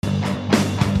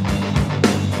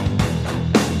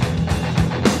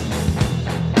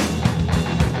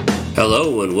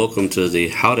Hello and welcome to the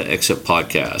How2Exit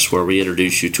podcast, where we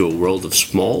introduce you to a world of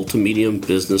small to medium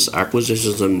business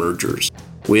acquisitions and mergers.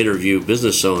 We interview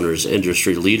business owners,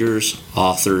 industry leaders,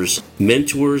 authors,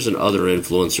 mentors, and other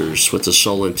influencers with the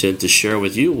sole intent to share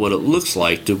with you what it looks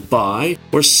like to buy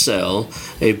or sell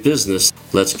a business.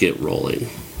 Let's get rolling.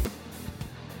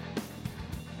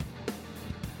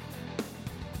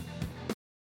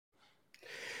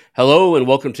 Hello and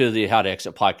welcome to the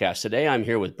How2Exit podcast. Today I'm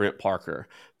here with Brent Parker,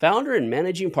 founder and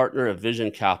managing partner of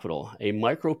Vizion Capital, a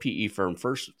micro PE firm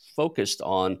first focused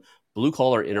on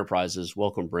blue-collar enterprises.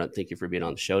 Welcome, Brent. Thank you for being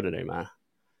on the show today, man.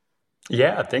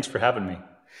 Yeah, thanks for having me.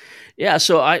 Yeah,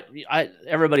 so I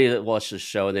everybody that watches the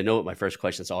show, and they know what my first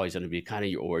question is always going to be, kind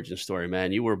of your origin story,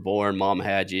 man. You were born, mom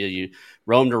had you, you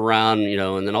roamed around,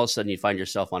 and then all of a sudden you find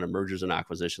yourself on a mergers and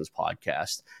acquisitions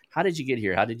podcast. How did you get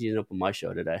here? How did you end up on my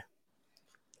show today?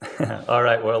 All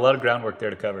right. Well, a lot of groundwork there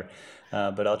to cover,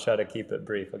 but I'll try to keep it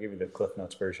brief. I'll give you the Cliff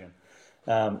Notes version.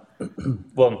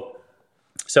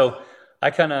 So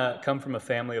I kind of come from a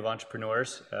family of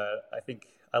entrepreneurs. I think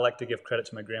I like to give credit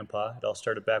to my grandpa. It all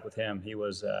started back with him. He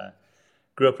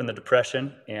grew up in the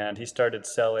Depression, and he started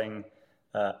selling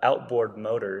outboard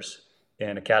motors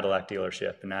in a Cadillac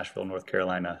dealership in Nashville, North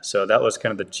Carolina. So that was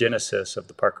kind of the genesis of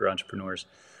the Parker entrepreneurs.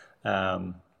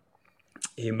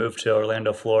 He moved to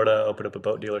Orlando, Florida, opened up a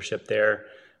boat dealership there.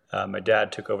 My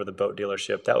dad took over the boat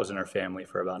dealership. That was in our family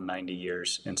for about 90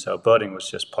 years. And so boating was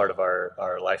just part of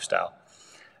our lifestyle.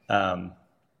 I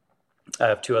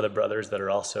have two other brothers that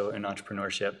are also in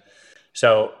entrepreneurship.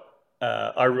 So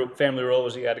our family rule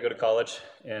was you had to go to college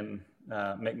and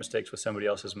make mistakes with somebody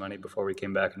else's money before we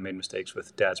came back and made mistakes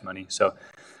with dad's money. So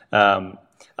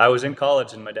I was in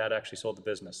college and my dad actually sold the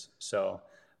business. So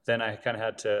then I kind of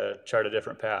had to chart a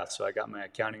different path. So I got my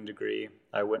accounting degree.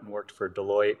 I went and worked for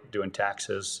Deloitte doing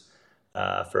taxes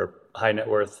for high net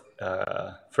worth,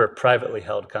 for privately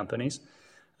held companies.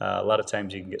 A lot of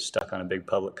times you can get stuck on a big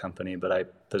public company, but I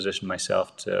positioned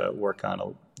myself to work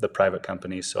on the private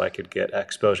companies so I could get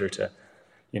exposure to,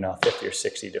 50 or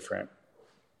 60 different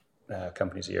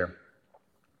companies a year.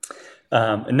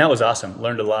 And that was awesome.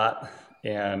 Learned a lot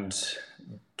and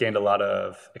gained a lot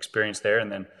of experience there.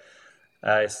 And then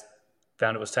I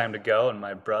found it was time to go, and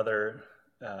my brother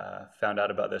found out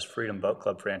about this Freedom Boat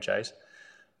Club franchise.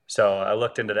 So I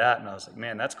looked into that, and I was like,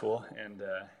 man, that's cool. And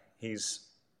he's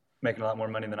making a lot more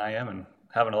money than I am and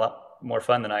having a lot more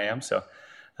fun than I am. So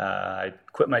I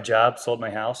quit my job, sold my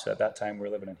house. At that time, we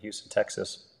were living in Houston,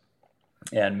 Texas,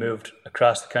 and moved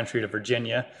across the country to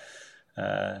Virginia,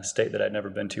 a state that I'd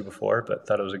never been to before, but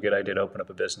thought it was a good idea to open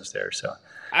up a business there. So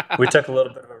we took a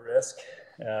little bit of a risk,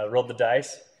 rolled the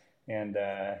dice. And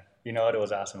you know what? It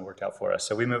was awesome. It worked out for us.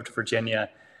 So we moved to Virginia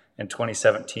in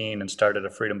 2017 and started a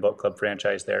Freedom Boat Club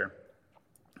franchise there.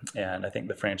 And I think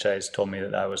the franchise told me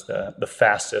that I was the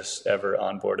fastest ever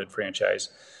onboarded franchise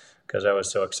because I was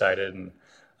so excited. And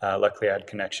luckily I had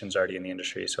connections already in the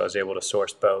industry. So I was able to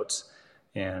source boats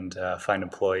and find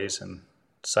employees and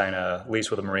sign a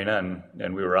lease with a marina,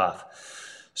 and we were off.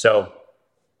 So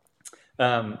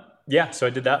so I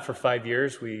did that for 5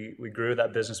 years. We grew.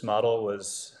 That business model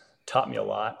taught me a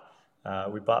lot.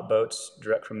 We bought boats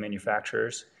direct from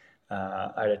manufacturers.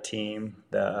 I had a team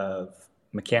of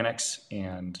mechanics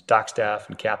and dock staff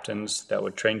and captains that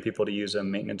would train people to use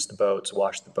them, maintenance the boats,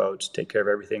 wash the boats, take care of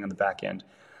everything on the back end.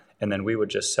 And then we would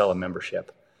just sell a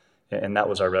membership. And that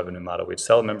was our revenue model. We'd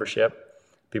sell a membership.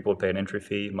 People would pay an entry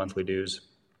fee, monthly dues.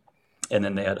 And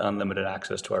then they had unlimited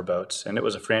access to our boats. And it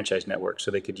was a franchise network,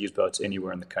 so they could use boats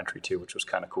anywhere in the country too, which was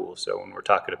kind of cool. So when we're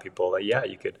talking to people,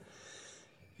 you could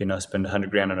spend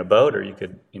 $100,000 on a boat, or you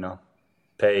could,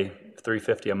 pay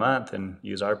 $350 a month and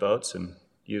use our boats and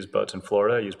use boats in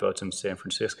Florida, use boats in San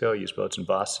Francisco, use boats in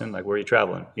Boston. Like, where are you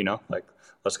traveling?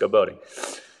 Let's go boating.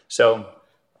 So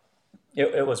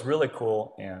it was really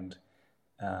cool. And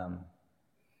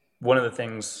one of the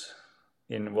things,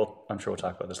 I'm sure we'll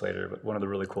talk about this later, but one of the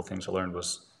really cool things I learned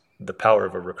was the power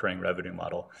of a recurring revenue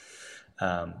model.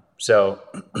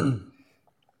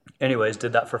 Anyways,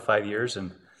 did that for 5 years,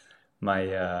 and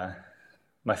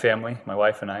my family, my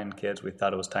wife and I and kids, we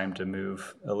thought it was time to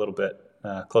move a little bit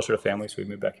closer to family, so we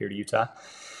moved back here to Utah.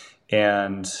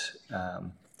 And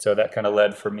so that kind of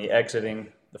led for me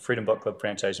exiting the Freedom Boat Club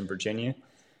franchise in Virginia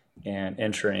and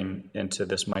entering into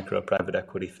this micro private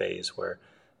equity phase where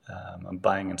I'm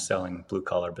buying and selling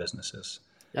blue-collar businesses.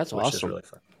 That's which awesome. Is really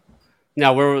fun.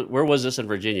 Now, where was this in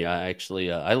Virginia? I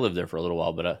actually I lived there for a little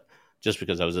while, but just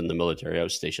because I was in the military, I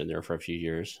was stationed there for a few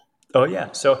years. Oh,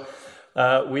 yeah. So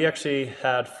we actually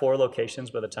had 4 locations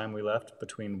by the time we left,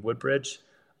 between Woodbridge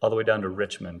all the way down to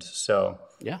Richmond. So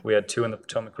we had 2 in the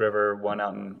Potomac River, 1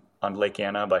 out in on Lake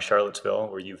Anna by Charlottesville,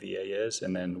 where UVA is,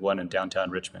 and then one in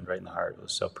downtown Richmond, right in the heart. It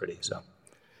was so pretty. So.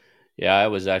 Yeah, I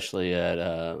was actually at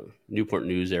Newport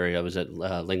News area. I was at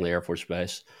Langley Air Force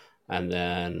Base. And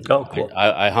then Oh, cool.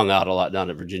 I hung out a lot down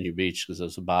at Virginia Beach because it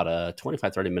was about a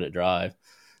 25-30 minute drive.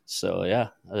 So, yeah,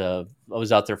 I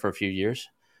was out there for a few years.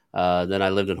 Then I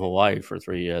lived in Hawaii for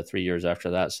 3 years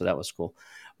after that. So that was cool.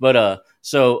 But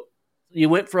so you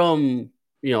went from,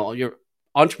 your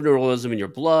entrepreneurialism in your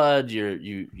blood,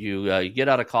 you get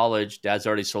out of college, dad's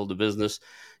already sold the business.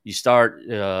 You start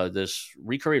this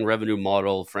recurring revenue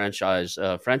model, franchise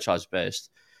based.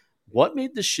 What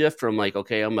made the shift from like,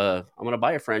 okay, I'm going to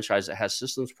buy a franchise that has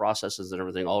systems, processes, and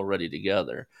everything already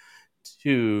together,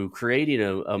 to creating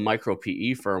a micro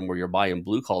PE firm where you're buying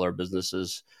blue collar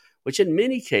businesses, which in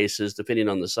many cases, depending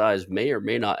on the size, may or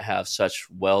may not have such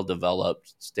well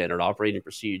developed standard operating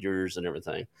procedures and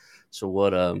everything. So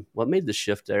what made the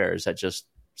shift there? Is that just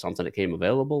something that came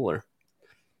available, or?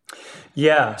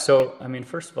 Yeah. So, I mean,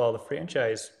 first of all, the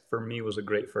franchise for me was a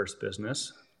great first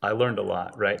business. I learned a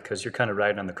lot, right? Because you're kind of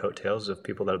riding on the coattails of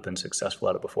people that have been successful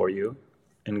at it before you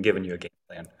and giving you a game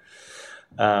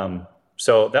plan.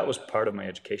 So that was part of my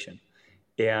education.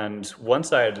 And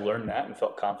once I had learned that and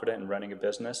felt confident in running a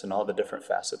business and all the different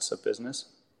facets of business,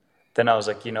 then I was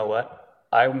like, you know what?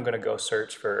 I'm going to go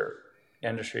search for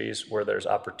industries where there's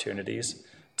opportunities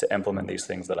to implement these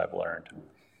things that I've learned.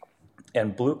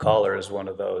 And blue collar is one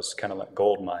of those kind of like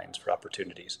gold mines for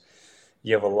opportunities.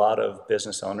 You have a lot of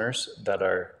business owners that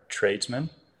are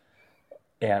tradesmen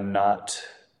and not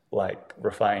like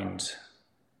refined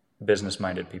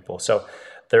business-minded people. So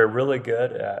they're really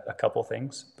good at a couple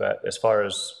things, but as far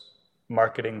as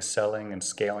marketing, selling, and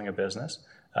scaling a business,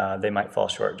 they might fall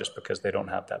short just because they don't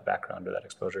have that background or that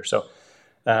exposure. So,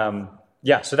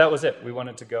 so that was it. We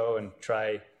wanted to go and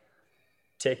try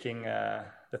taking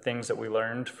the things that we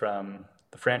learned from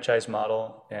the franchise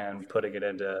model and putting it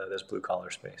into this blue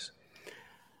collar space.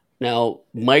 Now,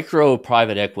 micro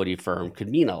private equity firm could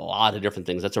mean a lot of different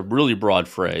things. That's a really broad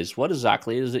phrase. What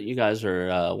exactly is it you guys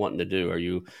are wanting to do? Are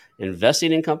you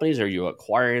investing in companies? Are you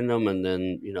acquiring them? And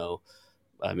then,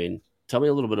 tell me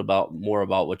a little bit more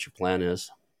about what your plan is.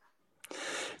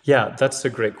 Yeah, that's a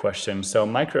great question. So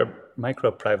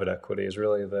micro private equity is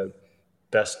really the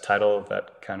best title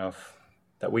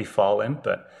that we fall in,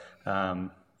 but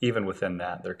even within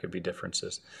that, there could be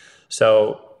differences.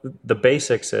 So the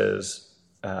basics is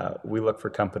we look for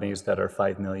companies that are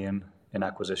 5 million in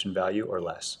acquisition value or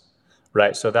less,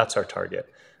 right? So that's our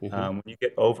target. Mm-hmm. When you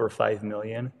get over 5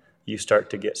 million, you start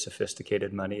to get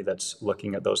sophisticated money that's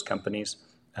looking at those companies.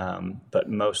 But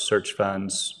most search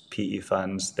funds, PE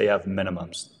funds, they have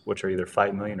minimums, which are either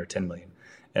 5 million or 10 million.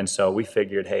 And so we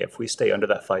figured, hey, if we stay under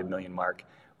that 5 million mark,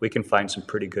 we can find some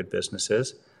pretty good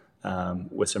businesses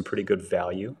with some pretty good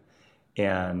value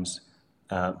and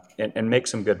make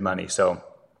some good money. So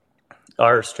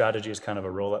our strategy is kind of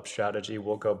a roll-up strategy.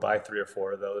 We'll go buy 3 or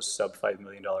 4 of those sub $5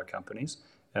 million companies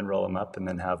and roll them up and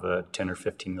then have a $10 or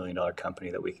 $15 million company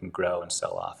that we can grow and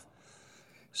sell off.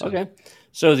 So. Okay.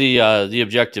 So the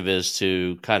objective is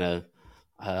to kind of,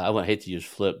 I would hate to use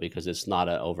flip because it's not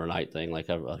an overnight thing like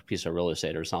a piece of real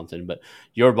estate or something, but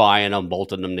you're buying them,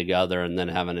 bolting them together, and then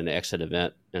having an exit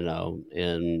event, in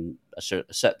a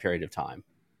set period of time.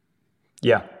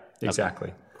 Yeah, exactly.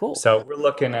 Okay. Cool. So we're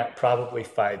looking at probably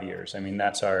 5 years. I mean,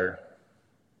 that's our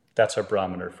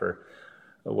barometer for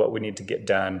what we need to get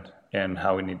done and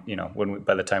how we need,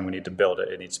 by the time we need to build it,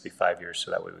 it needs to be 5 years.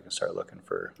 So that way we can start looking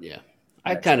for. Yeah.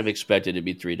 I kind of expected it to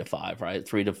be 3 to 5, right?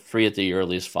 3 at the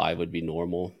earliest, 5 would be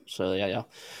normal. So yeah.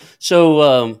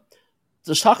 So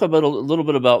let's talk about a little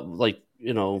bit about are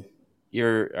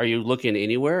you looking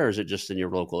anywhere, or is it just in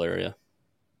your local area?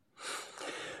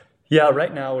 Yeah,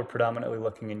 right now we're predominantly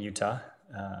looking in Utah.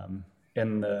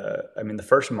 The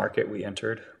first market we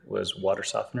entered was water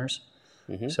softeners.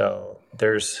 Mm-hmm. So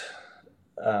there's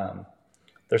a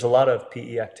lot of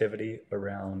PE activity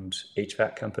around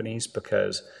HVAC companies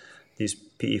because these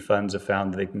PE funds have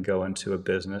found that they can go into a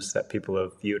business that people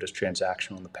have viewed as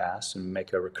transactional in the past and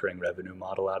make a recurring revenue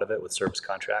model out of it with service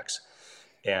contracts.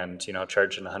 And,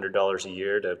 charging $100 a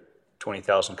year to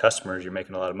 20,000 customers, you're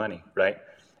making a lot of money, right?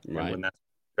 Right. And when that's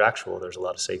contractual, there's a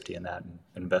lot of safety in that and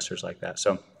investors like that.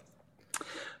 So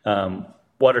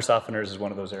water softeners is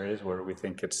one of those areas where we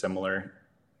think it's similar.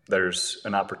 There's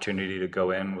an opportunity to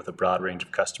go in with a broad range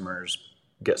of customers,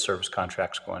 get service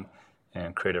contracts going,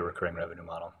 and create a recurring revenue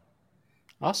model.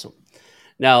 Awesome.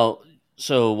 Now,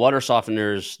 so water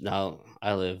softeners, now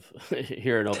I live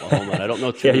here in Oklahoma, and I don't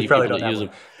know too many people that use them.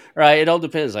 Right. It all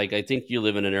depends. Like, I think you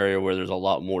live in an area where there's a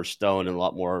lot more stone and a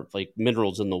lot more like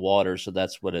minerals in the water. So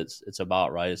that's what it's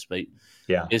about, right? It's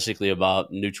Yeah. basically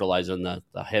about neutralizing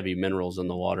the heavy minerals in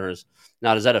the waters.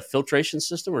 Now, is that a filtration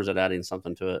system or is it adding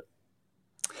something to it?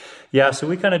 Yeah, so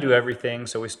we kind of do everything.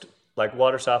 So like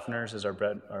water softeners is our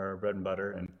bread and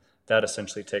butter, and that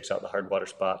essentially takes out the hard water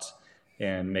spots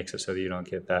and makes it so that you don't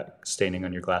get that staining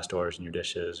on your glass doors and your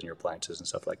dishes and your appliances and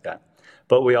stuff like that.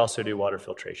 But we also do water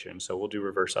filtration. So we'll do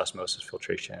reverse osmosis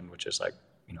filtration, which is like,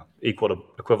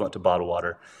 equivalent to bottled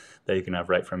water that you can have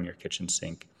right from your kitchen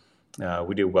sink.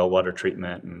 We do well water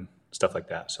treatment and stuff like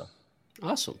that. So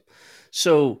Awesome.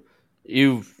 So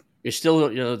you're still,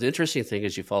 the interesting thing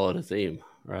is you followed a theme,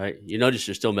 right? You notice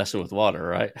you're still messing with water,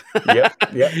 right? yep.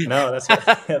 No, that's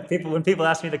what, when people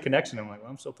ask me the connection, I'm like, well,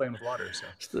 I'm still playing with water.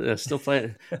 So Still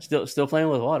playing, still playing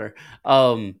with water.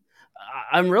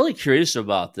 I'm really curious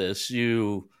about this.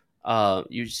 You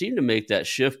seem to make that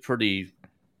shift pretty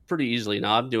easily.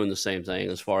 Now I'm doing the same thing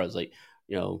as far as like,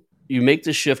 you make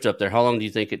the shift up there. How long do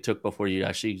you think it took before you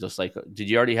actually just like, did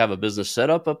you already have a business set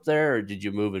up there or did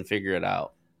you move and figure it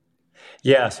out?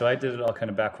 yeah, so I did it all kind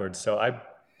of backwards. So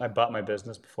I bought my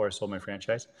business before I sold my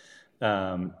franchise,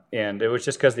 and it was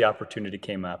just because the opportunity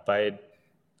came up. I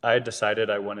had decided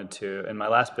I wanted to. In my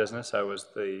last business, I was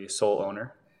the sole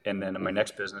owner, and then in my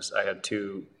next business, I had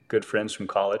two good friends from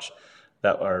college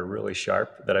that are really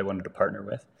sharp that I wanted to partner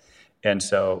with. And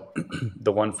so,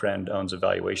 the one friend owns a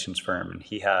valuations firm, and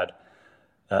he had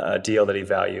a deal that he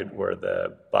valued where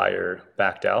the buyer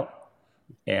backed out,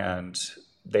 and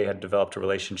they had developed a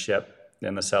relationship.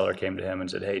 And the seller came to him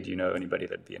and said, "Hey, do you know anybody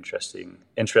that'd be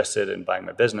interested in buying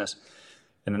my business?"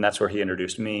 And then that's where he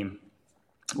introduced me.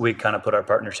 We kind of put our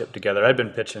partnership together. I've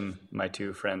been pitching my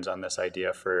two friends on this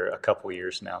idea for a couple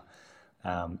years now,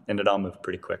 and it all moved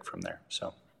pretty quick from there.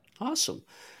 So Awesome.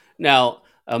 Now,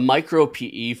 a micro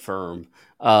PE firm,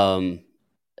 uh,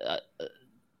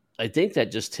 I think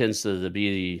that just tends to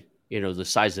be, the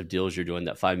size of deals you're doing,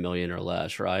 that 5 million or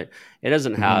less, right? It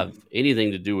doesn't have mhm.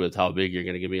 anything to do with how big you're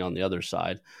going to give me on the other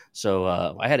side. So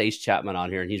I had Ace Chapman on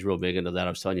here, and he's real big into that. I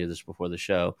was telling you this before the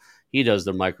show. He does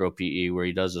the micro PE where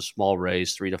he does a small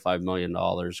raise, $3 to $5 million,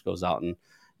 goes out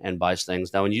and buys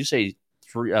things. Now, when you say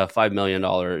 $5 million,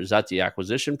 is that the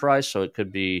acquisition price? So it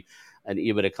could be an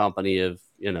EBITDA company of,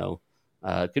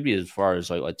 it could be as far as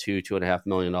like a $2.5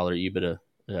 million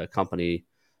EBITDA company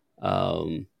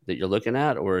that you're looking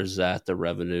at, or is that the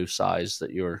revenue size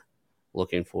that you're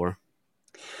looking for?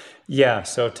 Yeah.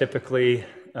 So typically,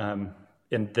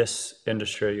 in this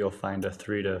industry, you'll find a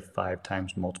 3 to 5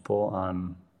 times multiple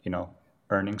on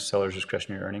earnings, sellers'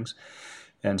 discretionary earnings.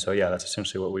 And so yeah, that's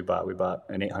essentially what we bought. We bought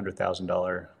an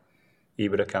 $800,000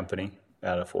 EBITDA company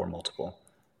at a 4 multiple,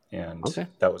 and Okay.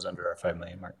 that was under our 5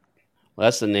 million mark. Well,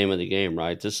 that's the name of the game,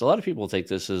 right? Just a lot of people think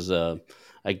this is a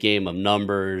game of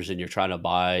numbers and you're trying to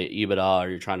buy EBITDA or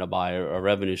you're trying to buy a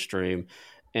revenue stream.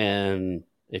 And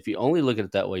if you only look at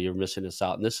it that way, you're missing this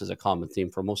out. And this is a common theme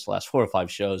for most of the last 4 or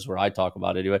 5 shows where I talk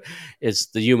about it anyway. It's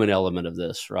the human element of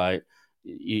this, right?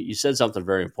 You said something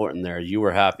very important there. You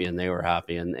were happy and they were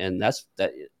happy. And that's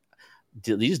that.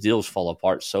 These deals fall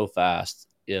apart so fast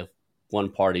if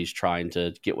one party's trying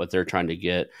to get what they're trying to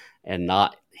get and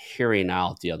not hearing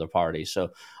out the other party. So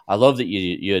I love that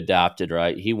you adapted,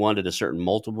 right? He wanted a certain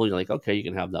multiple. You're like, okay, you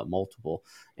can have that multiple.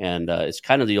 And it's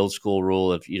kind of the old school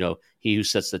rule of, he who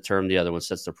sets the term, the other one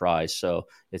sets the price. So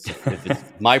it's if it's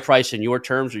my price and your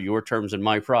terms or your terms and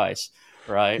my price,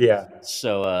 right? Yeah.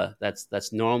 So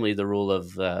that's normally the rule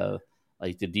of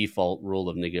like the default rule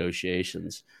of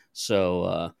negotiations.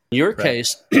 So in your Right.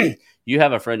 case, you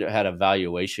have a friend that had a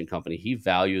valuation company. He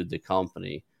valued the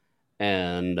company,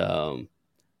 and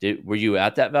were you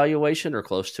at that valuation or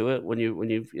close to it when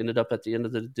you ended up at the end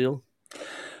of the deal?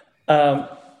 Um,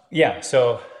 yeah.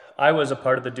 So I was a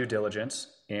part of the due diligence,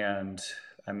 and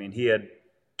I mean, he had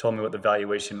told me what the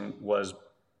valuation was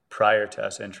prior to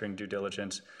us entering due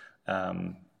diligence,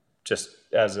 um, just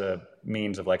as a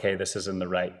means of like, hey, this is in the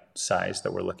right size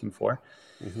that we're looking for.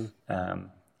 Mm-hmm.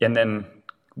 And then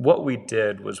what we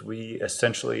did was we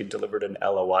essentially delivered an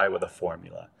LOI with a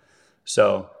formula.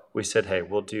 So we said, hey,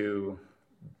 we'll do,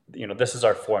 this is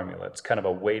our formula. It's kind of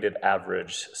a weighted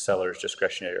average seller's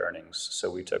discretionary earnings.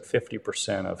 So we took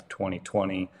 50% of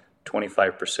 2020,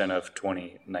 25% of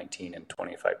 2019, and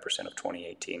 25% of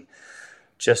 2018,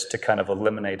 just to kind of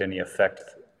eliminate any effect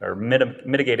or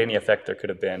mitigate any effect there could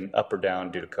have been up or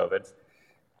down due to COVID.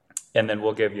 And then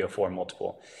we'll give you a 4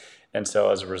 multiple. And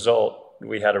so as a result,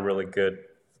 we had a really good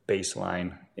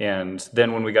baseline. And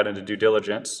then when we got into due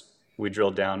diligence, we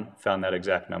drilled down, found that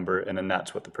exact number, and then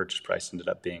that's what the purchase price ended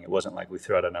up being. It wasn't like we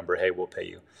threw out a number, hey, we'll pay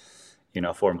you.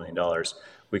 $4 million,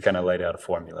 we kind of laid out a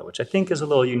formula, which I think is a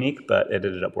little unique, but it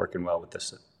ended up working well with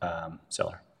this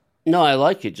seller. No, I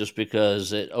like it just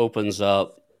because it opens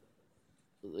up.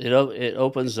 It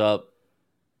opens up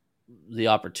the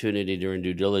opportunity during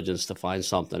due diligence to find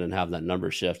something and have that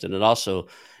number shift, and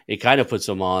it kind of puts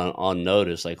them on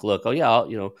notice. Like, look, oh yeah,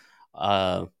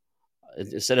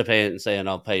 instead of saying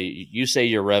I'll pay you, say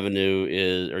your revenue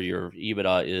is, or your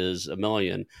EBITDA is $1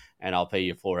 million, and I'll pay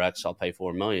you 4x, I'll pay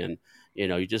 $4 million.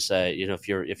 You just say, if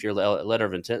your letter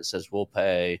of intent says we'll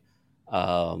pay,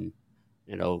 4x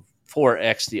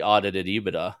the audited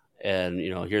EBITDA, and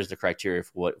here's the criteria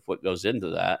for what goes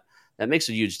into that. That makes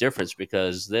a huge difference,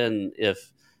 because then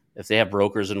if they have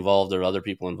brokers involved or other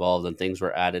people involved and things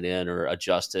were added in or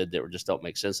adjusted that just don't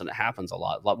make sense, and it happens a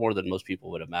lot more than most people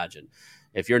would imagine.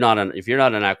 If you're not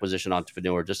an acquisition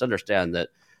entrepreneur, just understand that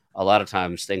a lot of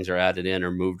times things are added in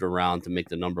or moved around to make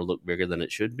the number look bigger than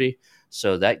it should be.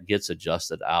 So that gets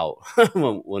adjusted out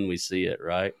when we see it,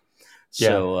 right?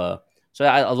 Yeah. So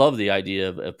I love the idea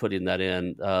of putting that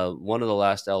in. One of the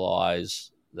last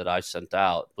LOIs that I sent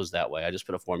out was that way. I just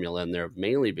put a formula in there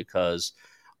mainly because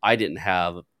I didn't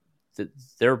have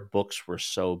their books were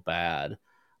so bad.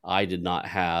 I did not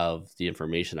have the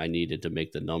information I needed to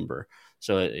make the number.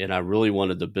 So, and I really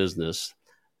wanted the business,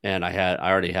 and I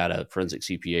already had a forensic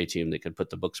CPA team that could put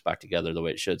the books back together the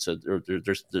way it should. So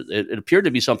it appeared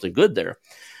to be something good there.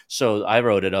 So I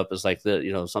wrote it up as like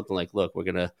something like, look, we're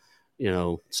going to,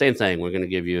 same thing. We're going to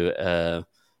give you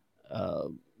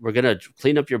we're going to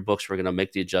clean up your books. We're going to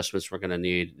make the adjustments we're going to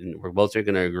need. And we're both going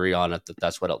to agree on it,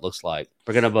 that's what it looks like.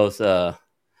 We're going to both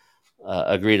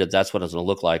agree that that's what it's going to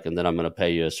look like. And then I'm going to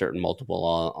pay you a certain multiple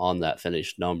on that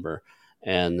finished number.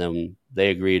 And then they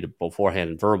agreed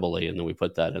beforehand verbally, and then we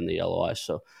put that in the LOI.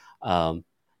 So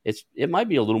it might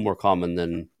be a little more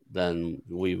common than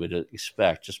we would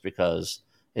expect, just because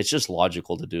it's just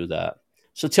logical to do that.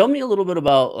 So tell me a little bit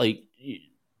about, like,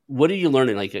 what are you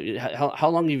learning? Like, how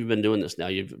long have you been doing this now?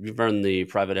 You've earned the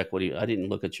private equity. I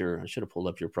should have pulled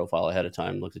up your profile ahead of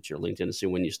time, looked at your LinkedIn to see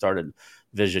when you started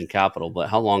Vizion Capital. But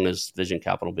how long has Vizion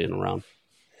Capital been around?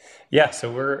 Yeah,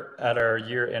 so we're at our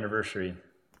year anniversary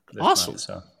this Awesome. month.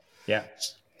 So yeah.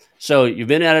 So you've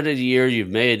been at it a year. You've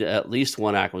made at least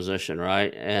one acquisition,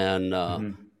 right? And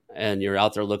and you're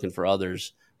out there looking for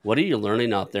others. What are you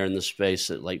learning out there in this space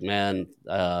that, like, man,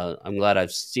 I'm glad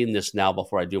I've seen this now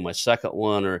before I do my second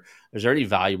one? Or is there any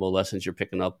valuable lessons you're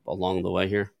picking up along the way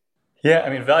here? Yeah, I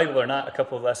mean, valuable or not, a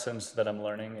couple of lessons that I'm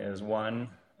learning is, one,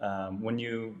 when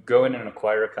you go in and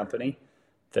acquire a company,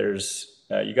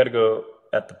 you got to go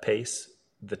at the pace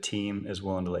the team is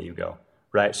willing to let you go,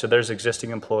 right? So there's existing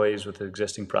employees with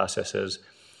existing processes,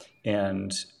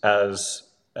 and as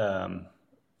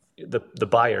the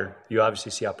buyer, you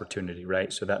obviously see opportunity,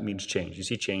 right? So that means change. You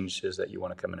see changes that you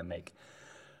want to come in and make.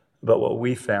 But what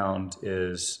we found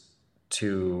is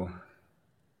to,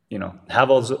 have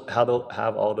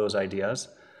all those ideas,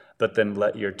 but then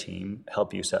let your team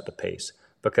help you set the pace.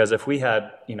 Because if we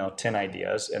had, 10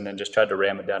 ideas and then just tried to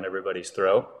ram it down everybody's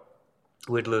throat,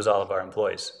 we'd lose all of our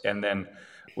employees. And then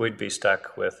we'd be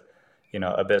stuck with,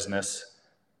 a business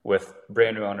with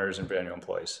brand new owners and brand new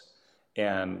employees.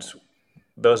 And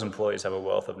those employees have a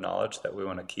wealth of knowledge that we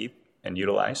want to keep and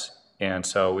utilize. And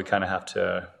so we kind of have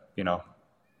to,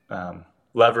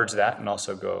 leverage that and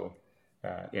also go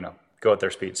at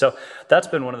their speed. So that's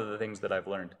been one of the things that I've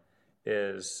learned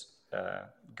is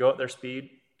go at their speed.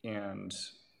 And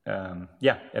and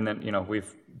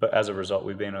then, but as a result,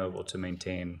 we've been able to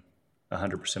maintain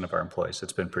 100% of our employees.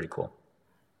 It's been pretty cool.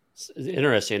 It's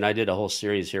interesting. I did a whole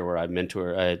series here where I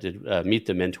did Meet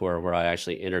the Mentor, where I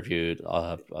actually interviewed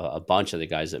a bunch of the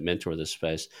guys that mentor this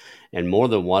space. And more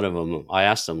than one of them, I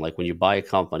asked them, like, when you buy a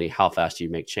company, how fast do you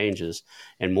make changes?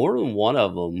 And more than one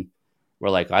of them were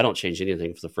like, I don't change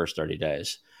anything for the first 30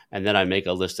 days. And then I make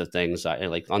a list of things.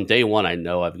 Like on day one, I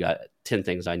know I've got 10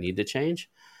 things I need to change.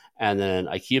 And then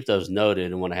I keep those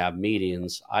noted. And when I have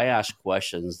meetings, I ask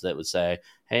questions that would say,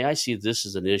 hey, I see this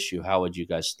is an issue. How would you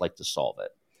guys like to solve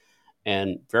it?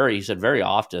 And he said very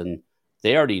often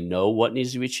they already know what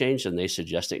needs to be changed, and they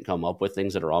suggest it and come up with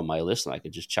things that are on my list, and I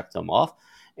could just check them off,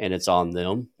 and it's on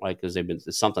them, like, because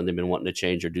it's something they've been wanting to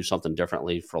change or do something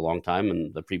differently for a long time,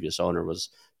 and the previous owner was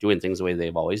doing things the way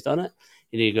they've always done it.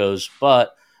 And he goes,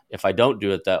 but if I don't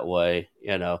do it that way,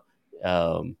 I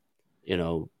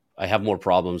have more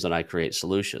problems than I create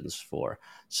solutions for.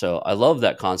 So I love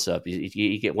that concept.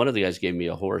 One of the guys gave me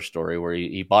a horror story where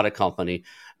he bought a company,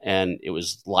 and it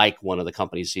was like one of the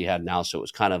companies he had now. So it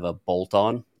was kind of a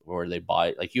bolt-on where they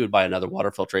buy, like you would buy another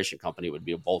water filtration company, it would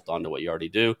be a bolt-on to what you already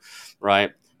do,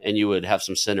 right? and you would have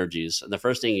some synergies. And the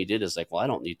first thing he did is like, well, I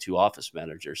don't need 2 office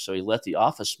managers. So he let the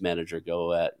office manager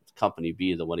go at company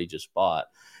B, the one he just bought.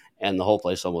 And the whole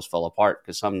place almost fell apart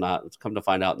because come to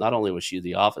find out, not only was she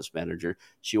the office manager,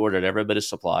 she ordered everybody's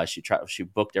supplies. She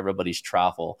booked everybody's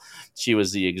travel. She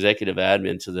was the executive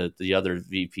admin to the other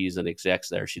VPs and execs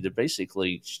there.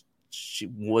 She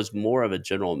was more of a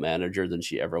general manager than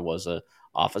she ever was a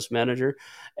office manager.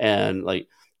 And like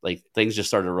things just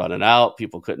started running out.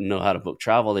 People couldn't know how to book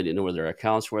travel. They didn't know where their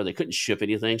accounts were. They couldn't ship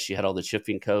anything. She had all the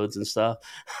shipping codes and stuff.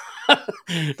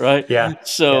 Right. Yeah.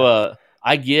 So, Yeah.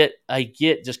 I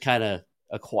get just kind of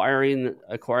acquiring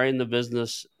the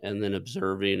business and then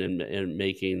observing and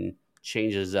making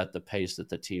changes at the pace that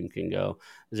the team can go.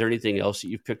 Is there anything else that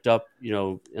you've picked up,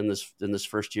 in this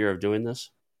first year of doing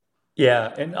this?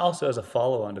 Yeah. And also as a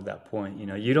follow on to that point,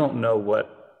 you don't know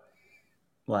what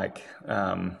like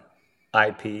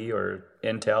IP or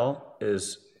intel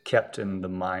is kept in the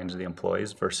minds of the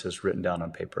employees versus written down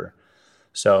on paper.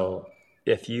 So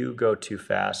if you go too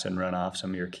fast and run off some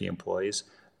of your key employees,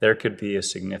 there could be a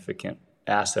significant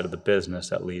asset of the business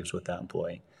that leaves with that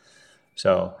employee.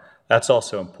 So that's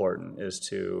also important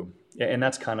and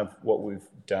that's kind of what we've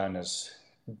done is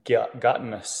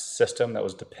gotten a system that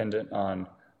was dependent on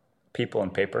people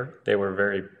and paper. They were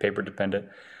very paper dependent,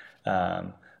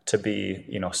 to be,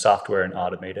 software and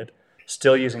automated.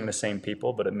 Still using the same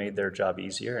people, but it made their job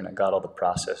easier and it got all the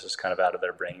processes kind of out of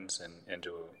their brains and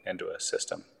into a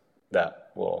system that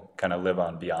will kind of live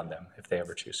on beyond them if they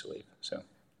ever choose to leave. So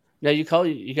Now you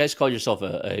guys call yourself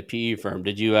a PE firm.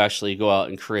 Did you actually go out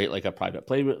and create like a private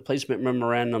placement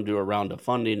memorandum, do a round of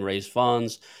funding, raise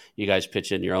funds? You guys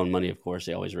pitch in your own money, of course.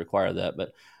 They always require that,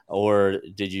 or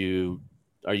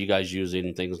are you guys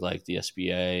using things like the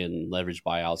SBA and leverage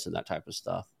buyouts and that type of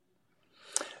stuff?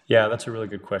 yeah, that's a really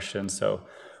good question. So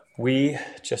we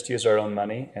just used our own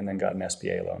money and then got an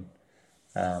SBA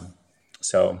loan.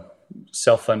 So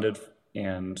self-funded,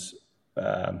 and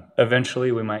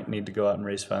eventually we might need to go out and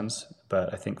raise funds.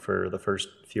 But I think for the first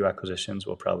few acquisitions,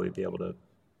 we'll probably be able to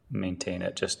maintain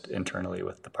it just internally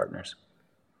with the partners.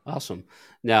 Awesome.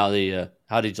 Now,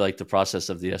 how did you like the process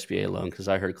of the SBA loan? Because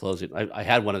I heard closing. I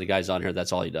had one of the guys on here.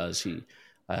 That's all he does. He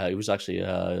was actually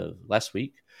last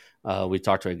week. We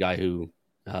talked to a guy who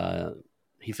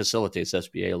he facilitates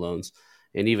SBA loans,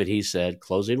 and even he said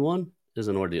closing one is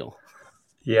an ordeal.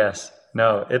 Yes.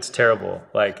 No, it's terrible.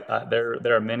 Like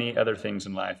there are many other things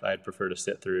in life I'd prefer to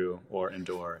sit through or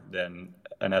endure than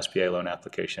an SBA loan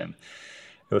application.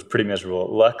 It was pretty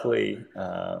miserable. Luckily,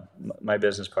 my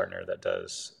business partner that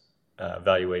does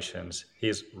valuations,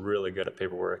 he's really good at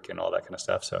paperwork and all that kind of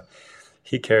stuff. So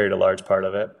he carried a large part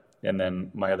of it. And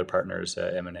then my other partner is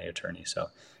an M&A attorney. So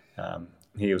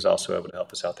he was also able to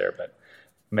help us out there. But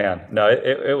man, no,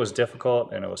 it was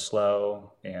difficult and it was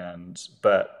slow.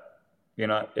 But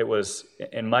it was,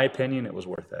 in my opinion, it was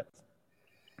worth it.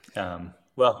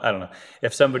 Well, I don't know.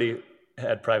 If somebody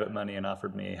had private money and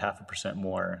offered me 0.5%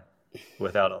 more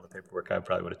without all the paperwork, I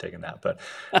probably would have taken that. But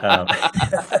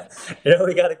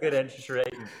we got a good interest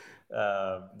rate.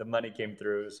 The money came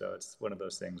through, so it's one of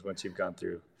those things. Once you've gone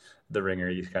through the ringer,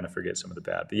 you kind of forget some of the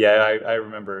bad. But yeah, I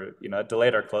remember, it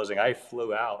delayed our closing. I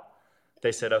flew out.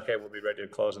 They said, okay, we'll be ready to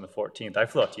close on the 14th. I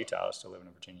flew out to Utah. I was still living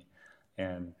in Virginia.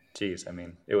 And geez,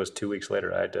 it was 2 weeks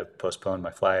later. I had to postpone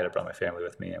my flight. I brought my family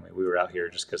with me. We were out here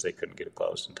just because they couldn't get it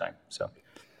closed in time. So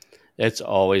it's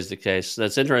always the case.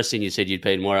 That's interesting. You said you'd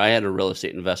paid more. I had a real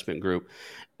estate investment group,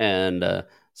 and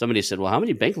somebody said, well, how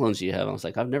many bank loans do you have? I was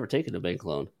like, I've never taken a bank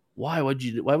loan. Why would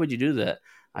you do that?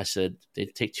 I said, they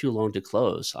take too long to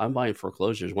close. I'm buying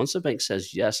foreclosures. Once the bank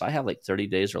says yes, I have like 30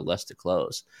 days or less to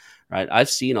close, right? I've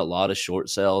seen a lot of short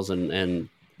sales and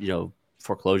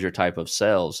foreclosure type of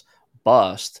sales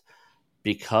bust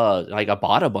because, like, I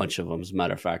bought a bunch of them, as a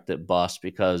matter of fact, that bust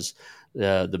because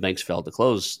the banks failed to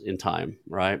close in time,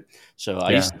 right? So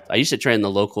yeah. I used to train the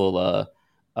local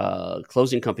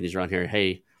closing companies around here.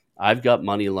 Hey, I've got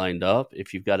money lined up.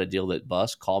 If you've got a deal that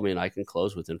busts, call me and I can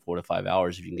close within 4 to 5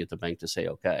 hours if you can get the bank to say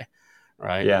okay,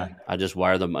 right? Yeah. I just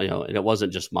wire them, and it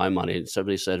wasn't just my money.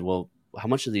 Somebody said, well, how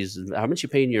much you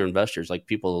paying your investors, like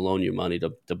people who loan you money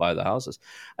to buy the houses?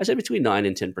 I said between 9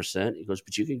 and 10%. He goes,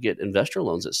 but you can get investor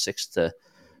loans at 6 or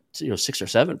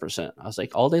 7%. I was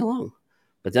like, all day long.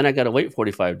 But then I got to wait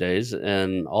 45 days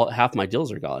and half my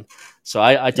deals are gone. So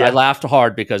I laughed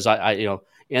hard because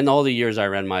in all the years I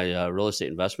ran my real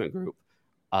estate investment group,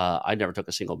 I never took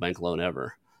a single bank loan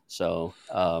ever. So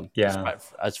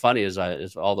it's funny as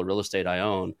all the real estate I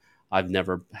own, I've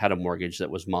never had a mortgage that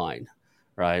was mine.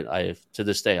 Right. To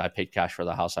this day, I paid cash for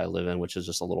the house I live in, which is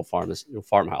just a little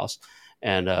farmhouse.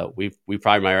 And we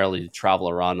primarily travel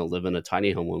around and live in a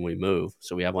tiny home when we move.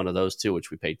 So we have one of those too,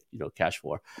 which we pay cash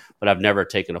for. But I've never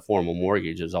taken a formal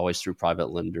mortgage. It's always through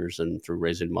private lenders and through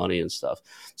raising money and stuff.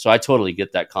 So I totally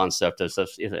get that concept of stuff.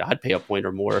 I'd pay a point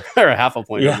or more or a half a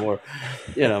point or Yeah. more,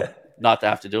 not to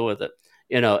have to deal with it.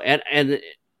 And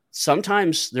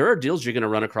sometimes there are deals you're going to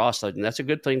run across, and that's a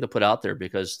good thing to put out there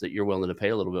because that you're willing to pay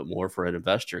a little bit more for an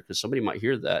investor, because somebody might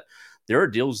hear that. There are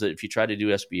deals that if you try to do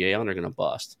SBA on, are going to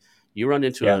bust. You run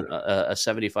into a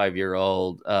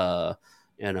 75-year-old,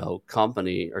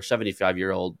 company or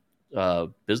 75-year-old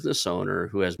business owner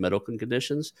who has medical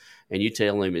conditions, and you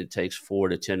tell him it takes 4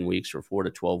 to 10 weeks or 4 to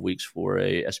 12 weeks for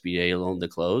a SBA loan to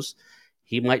close,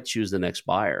 he might choose the next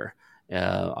buyer.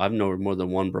 I've known more than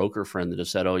one broker friend that has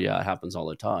said, "Oh yeah, it happens all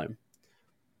the time."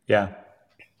 Yeah.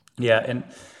 And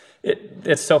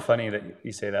it's so funny that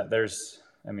you say that.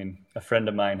 A friend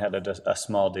of mine had a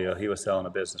small deal. He was selling a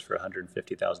business for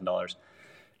 $150,000,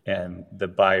 and the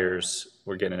buyers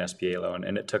were getting an SBA loan,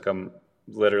 and it took them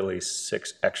literally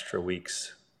 6 extra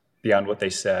weeks beyond what they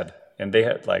said. And they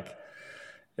had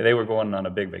they were going on a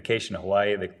big vacation to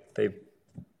Hawaii.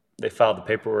 They filed the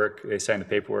paperwork. They signed the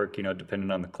paperwork,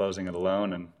 depending on the closing of the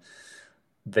loan. And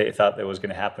they thought that was going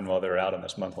to happen while they were out on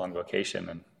this month-long vacation.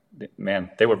 And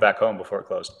man, they were back home before it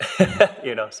closed,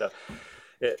 so.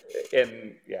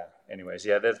 Anyways,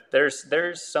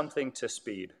 there's something to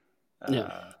speed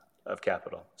of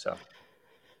capital. So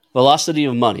velocity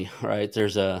of money, right?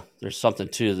 There's something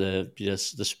to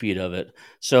the speed of it.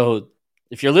 So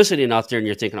if you're listening out there and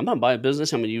you're thinking, I'm going to buy a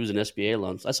business, I'm going to use an SBA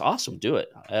loan, that's awesome. Do it.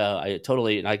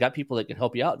 I got people that can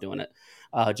help you out doing it.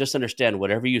 Just understand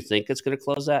whatever you think it's going to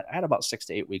close at, add about 6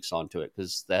 to 8 weeks onto it,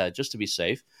 because just to be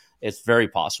safe, it's very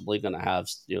possibly going to have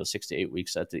 6 to 8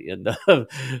 weeks at the end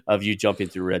of you jumping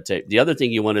through red tape. The other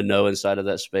thing you want to know inside of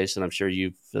that space, and I'm sure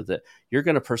that you're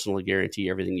going to personally guarantee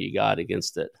everything you got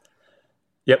against it.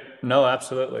 Yep. No,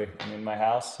 absolutely. My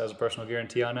house has a personal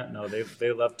guarantee on it. No,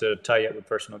 they love to tie you up with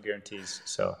personal guarantees.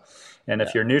 So, and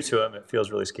if you're new to them, it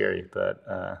feels really scary. But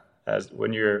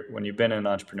when you've been in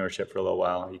entrepreneurship for a little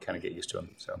while, you kind of get used to them.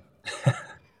 So,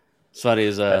 funny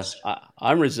is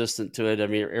I'm resistant to it.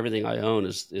 Everything I own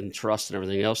is in trust and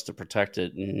everything else to protect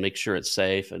it and make sure it's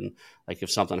safe. And like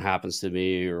if something happens to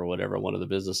me or whatever, one of the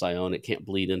business I own, it can't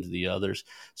bleed into the others.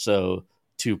 So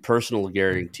to personal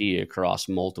guarantee across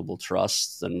multiple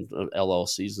trusts and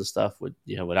LLCs and stuff would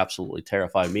absolutely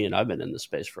terrify me. And I've been in this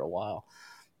space for a while.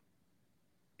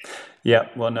 Yeah.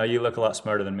 Well, no, you look a lot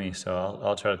smarter than me, so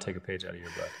I'll try to take a page out of your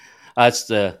book. It's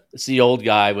the old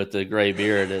guy with the gray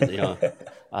beard. And,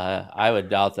 I would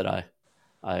doubt that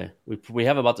we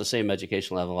have about the same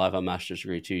education level. I have a master's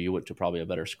degree too. You went to probably a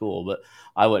better school, but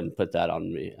I wouldn't put that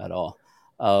on me at all.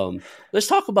 Let's just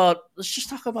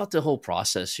talk about the whole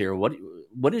process here.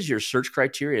 What is your search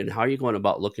criteria and how are you going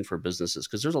about looking for businesses?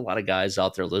 Because there's a lot of guys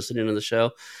out there listening to the show.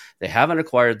 They haven't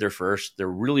acquired their first. They're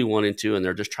really wanting to, and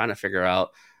they're just trying to figure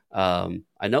out.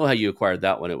 I know how you acquired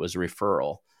that one. It was a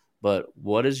referral. But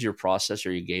what is your process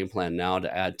or your game plan now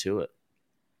to add to it?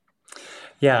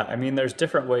 Yeah, there's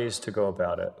different ways to go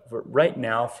about it. Right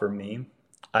now, for me,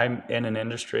 I'm in an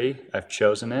industry. I've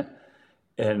chosen it.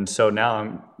 And so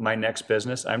now my next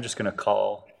business, I'm just going to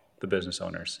call the business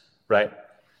owners, right?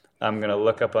 I'm going to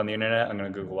look up on the internet. I'm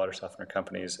going to Google water softener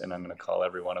companies, and I'm going to call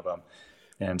every one of them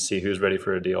and see who's ready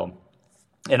for a deal.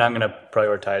 And I'm going to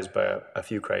prioritize by a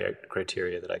few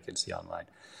criteria that I can see online.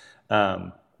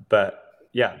 But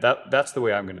yeah, that's the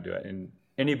way I'm going to do it. And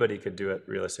anybody could do it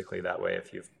realistically that way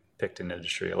if you've picked an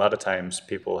industry. A lot of times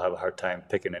people have a hard time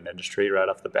picking an industry right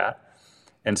off the bat.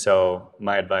 And so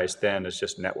my advice then is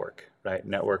just network, right?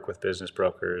 Network with business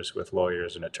brokers, with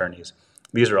lawyers and attorneys.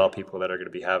 These are all people that are going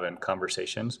to be having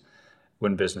conversations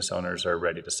when business owners are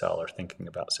ready to sell or thinking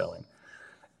about selling.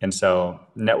 And so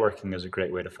networking is a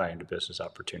great way to find business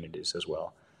opportunities as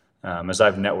well. As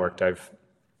I've networked, I've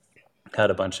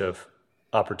had a bunch of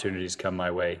opportunities come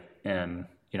my way, and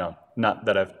not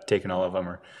that I've taken all of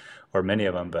them or many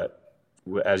of them, but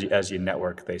as you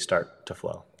network, they start to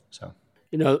flow. So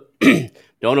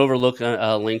don't overlook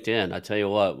LinkedIn. I tell you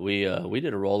what, we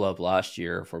did a roll up last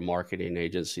year for marketing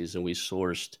agencies, and we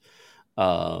sourced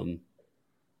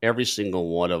every single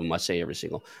one of them. I say every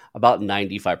single, about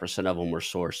 95% of them were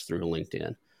sourced through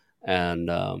LinkedIn, and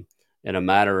in a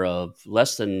matter of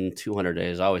less than 200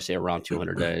 days, I always say around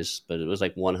 200 days, but it was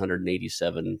like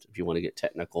 187 if you want to get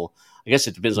technical. I guess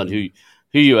it depends on who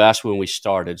you ask when we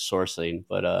started sourcing,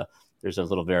 but there's a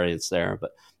little variance there.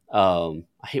 But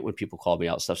I hate when people call me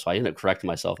out stuff, so I end up correcting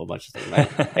myself a bunch of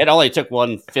things. It only took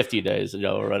 150 days,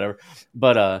 or whatever.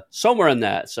 But somewhere in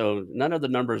that. So none of the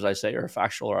numbers I say are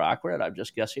factual or accurate. I'm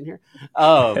just guessing here.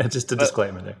 Just a But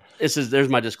disclaimer there. there's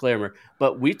my disclaimer.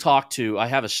 But I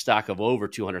have a stack of over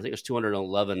 200. I think it was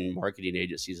 211 marketing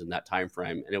agencies in that time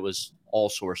frame, and it was all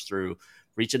sourced through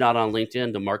reaching out on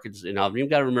LinkedIn to markets. And you've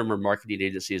got to remember, marketing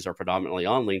agencies are predominantly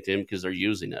on LinkedIn because they're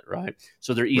using it, right?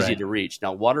 So they're easy to reach.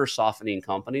 Now, water softening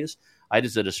companies, I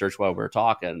just did a search while we were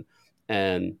talking,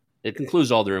 and it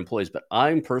includes all their employees. But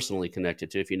I'm personally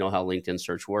connected to, if you know how LinkedIn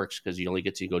search works, because you only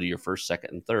get to go to your first,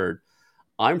 second, and third.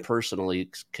 I'm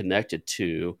personally connected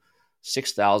to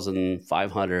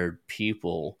 6,500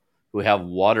 people who have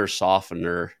water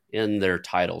softener in their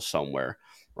title somewhere,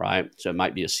 right? So it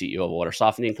might be a CEO of a water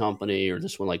softening company, or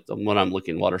this one, like the one I'm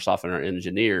looking, water softener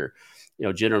engineer,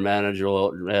 general manager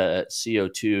at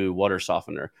CO2 water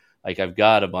softener. Like, I've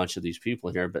got a bunch of these people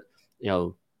in here, but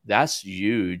that's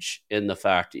huge in the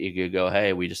fact that you could go,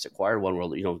 hey, we just acquired One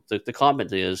World. The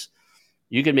comment is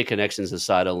you can make connections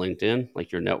inside of LinkedIn,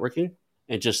 like you're networking,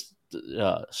 and just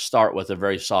start with a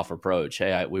very soft approach.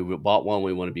 Hey, we bought one.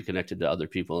 We want to be connected to other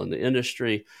people in the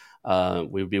industry.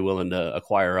 We'd be willing to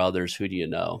acquire others. Who do you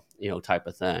know? Type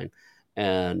of thing.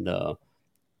 And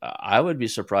I would be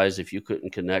surprised if you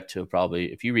couldn't connect to,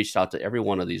 probably, if you reached out to every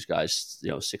one of these guys,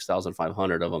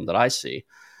 6,500 of them that I see,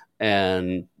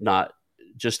 and not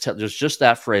just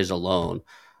that phrase alone.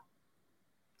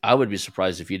 I would be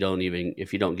surprised if you don't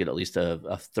get at least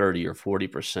a 30 or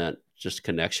 40% just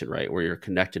connection rate, where you're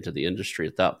connected to the industry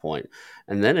at that point.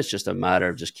 And then it's just a matter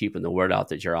of just keeping the word out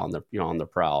that you're on the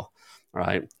prowl,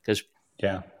 right? Because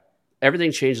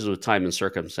everything changes with time and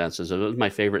circumstances. It was my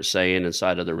favorite saying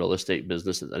inside of the real estate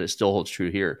business, and it still holds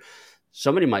true here.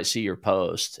 Somebody might see your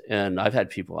post, and I've had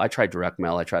people, I tried direct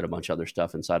mail, I tried a bunch of other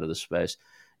stuff inside of the space,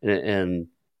 and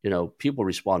people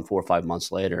respond 4 or 5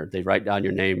 months later. They write down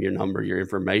your name, your number, your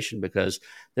information, because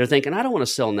they're thinking, I don't want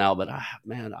to sell now, but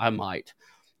man, I might.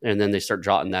 And then they start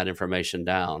jotting that information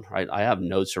down, right? I have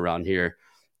notes around here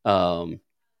of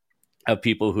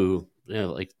people who,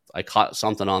 like, I caught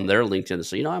something on their LinkedIn and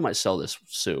say, I might sell this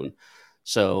soon.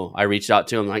 So I reached out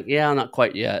to them, like, yeah, not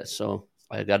quite yet. So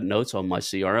I got notes on my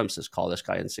CRM says, call this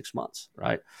guy in 6 months,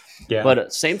 right? Yeah.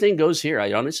 But same thing goes here.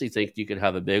 I honestly think you could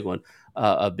have a big one,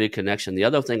 a big connection. The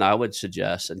other thing I would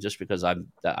suggest, and just because I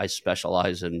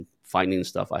specialize in finding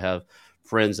stuff, I have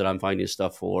friends that I'm finding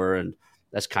stuff for, and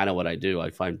that's kind of what I do. I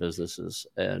find businesses,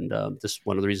 and this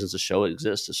one of the reasons the show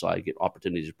exists is so I get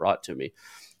opportunities brought to me.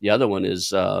 The other one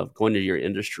is going to your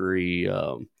industry.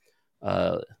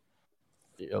 Like,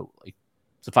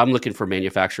 if I'm looking for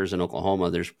manufacturers in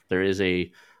Oklahoma, there is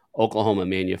a Oklahoma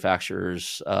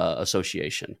Manufacturers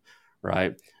Association,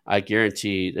 right? I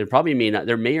guarantee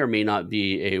there may or may not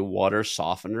be a water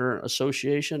softener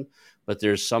association, but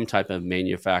there's some type of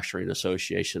manufacturing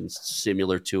association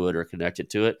similar to it or connected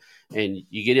to it. And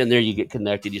you get in there, you get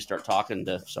connected, you start talking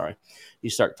to the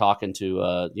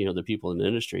people in the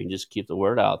industry, and just keep the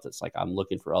word out. That's like, I'm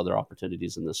looking for other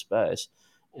opportunities in this space,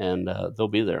 and they'll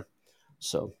be there.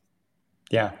 So.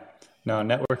 Yeah, no,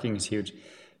 networking is huge.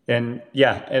 And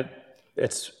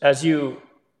it's as you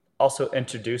also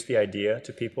introduce the idea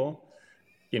to people,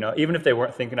 even if they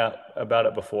weren't thinking about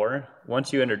it before,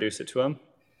 once you introduce it to them,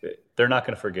 they're not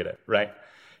going to forget it, right?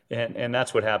 And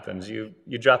that's what happens. You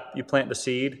plant the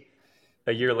seed.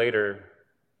 A year later,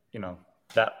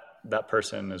 that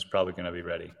person is probably going to be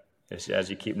ready as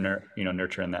you keep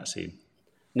nurturing that seed.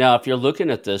 Now, if you're looking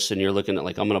at this and you're looking at,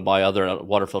 like, I'm going to buy other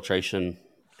water filtration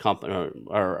company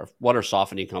or water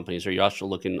softening companies, are you also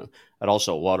looking at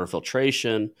water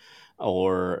filtration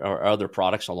or other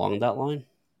products along that line?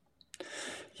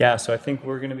 Yeah, so I think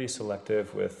we're going to be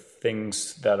selective with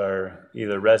things that are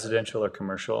either residential or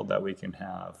commercial that we can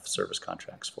have service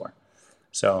contracts for.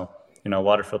 So,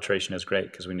 water filtration is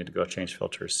great because we need to go change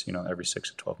filters, every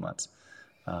 6 to 12 months.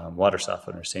 Water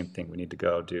softener, same thing. We need to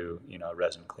go do,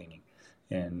 resin cleaning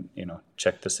and,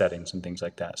 check the settings and things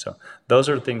like that. So those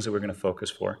are the things that we're going to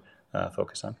focus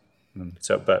on.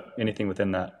 But anything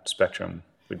within that spectrum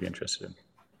we'd be interested in.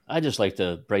 I just like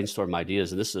to brainstorm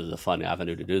ideas, and this is a fun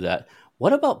avenue to do that.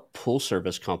 What about pool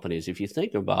service companies? If you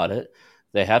think about it,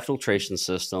 they have filtration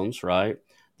systems, right?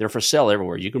 They're for sale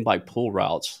everywhere. You can buy pool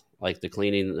routes, like the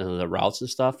cleaning the routes and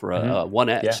stuff for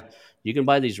 1X. Yeah. You can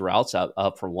buy these routes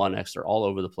up for 1X. They're all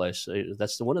over the place.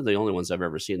 That's one of the only ones I've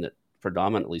ever seen that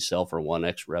predominantly sell for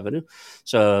 1X revenue.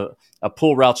 So a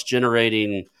pool route's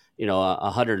generating,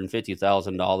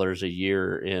 $150,000 a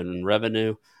year in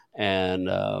revenue, and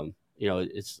I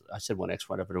said 1X,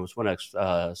 whatever, it was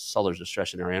 1X seller's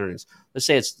discretionary earnings. Let's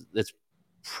say it's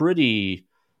pretty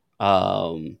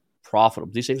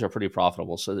profitable. These things are pretty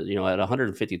profitable. So that, at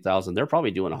 150,000, they're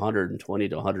probably doing 120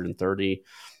 to 130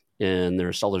 in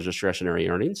their seller's discretionary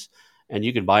earnings, and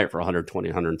you can buy it for 120,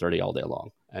 130 all day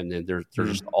long. And then they're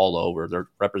just all over. They're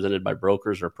represented by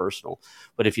brokers or personal.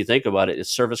 But if you think about it, it's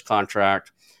service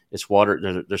contract, it's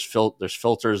water. There's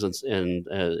filters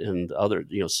and other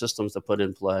systems to put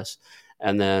in place,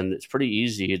 and then it's pretty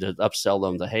easy to upsell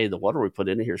them. Hey, the water we put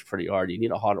in here is pretty hard. You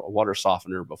need a hot water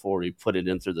softener before we put it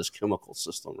in through this chemical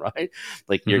system, right?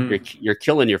 Like you're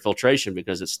killing your filtration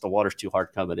because the water's too hard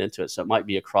coming into it. So it might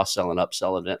be a cross sell and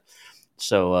upsell event.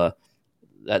 So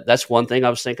that's one thing I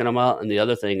was thinking about. And the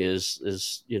other thing is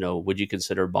would you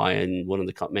consider buying one of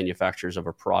the manufacturers of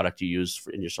a product you use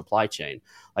in your supply chain,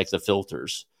 like the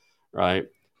filters, right?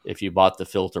 If you bought the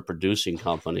filter producing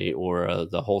company or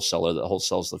the wholesaler that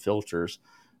wholesales the filters,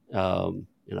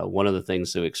 one of the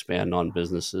things to expand on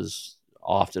businesses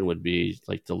often would be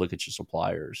like to look at your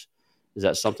suppliers. Is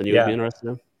that something you would be Yeah. interested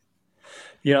in?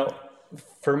 You know,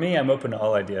 for me, I'm open to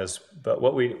all ideas, but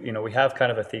what we have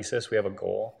kind of a thesis, we have a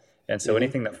goal. And so Mm-hmm.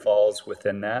 anything that falls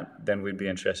within that, then we'd be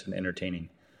interested in entertaining.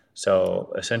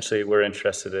 So essentially, we're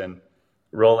interested in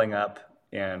rolling up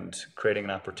and creating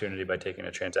an opportunity by taking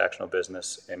a transactional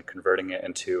business and converting it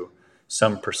into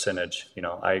some percentage.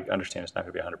 I understand it's not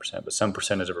going to be 100%, but some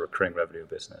percentage of a recurring revenue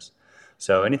business.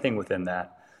 So anything within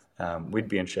that, we'd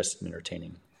be interested in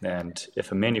entertaining. And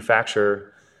if a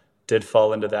manufacturer did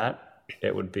fall into that,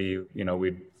 it would be,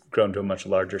 we'd grown to a much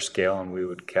larger scale and we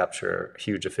would capture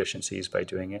huge efficiencies by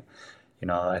doing it.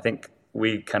 I think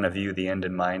we kind of view the end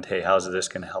in mind. Hey, how's this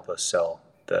going to help us sell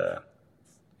the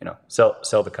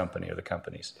company or the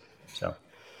companies? So,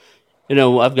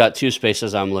 I've got two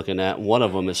spaces I'm looking at. One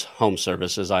of them is home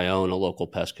services. I own a local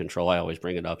pest control. I always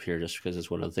bring it up here just because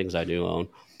it's one of the things I do own.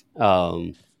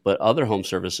 But other home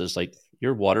services, like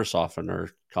your water softener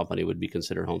company, would be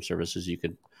considered home services. You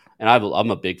could, and I'm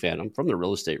a big fan. I'm from the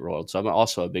real estate world, so I'm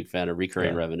also a big fan of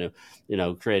recurring yeah.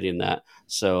 revenue. Creating that.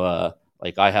 So,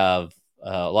 like I have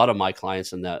a lot of my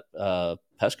clients in that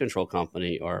pest control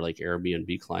company are like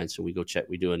Airbnb clients, and we go check.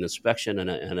 We do an inspection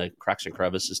and a cracks and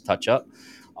crevices touch up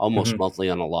almost Mm-hmm. monthly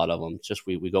on a lot of them. Just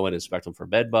we go in and inspect them for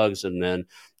bed bugs, and then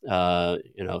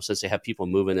since they have people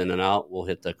moving in and out, we'll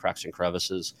hit the cracks and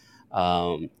crevices.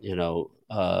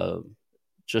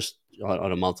 Just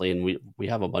on a monthly, and we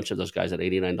have a bunch of those guys at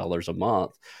 $89 a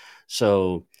month.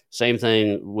 So same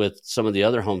thing with some of the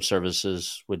other home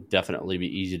services would definitely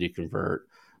be easy to convert.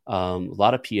 A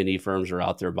lot of P&E firms are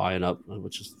out there buying up,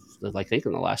 which is I think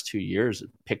in the last 2 years it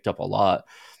picked up a lot.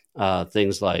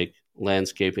 Things like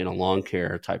landscaping and lawn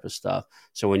care type of stuff.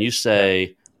 So when you Yeah.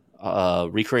 say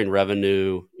recurring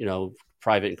revenue,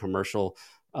 private and commercial,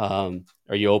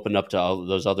 are you open up to all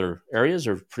those other areas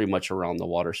or pretty much around the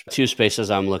water space? Two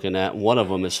spaces I'm looking at. One of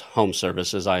them is home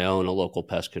services. I own a local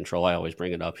pest control. I always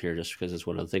bring it up here just because it's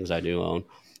one of the things I do own.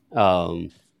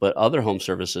 But other home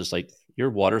services, like your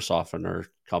water softener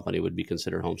company, would be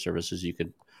considered home services. You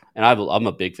could, and I'm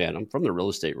a big fan. I'm from the real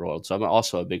estate world, so I'm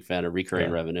also a big fan of recurring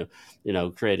Yeah. revenue.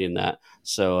 Creating that.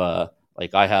 So,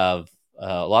 like I have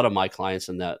a lot of my clients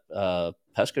in that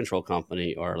pest control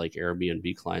company are like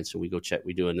Airbnb clients, and we go check.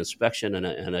 We do an inspection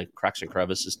and a cracks and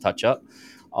crevices touch up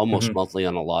almost Mm-hmm. monthly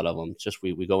on a lot of them. Just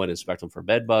we go in and inspect them for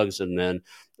bed bugs, and then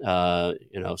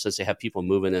since they have people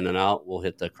moving in and out, we'll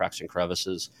hit the cracks and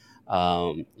crevices.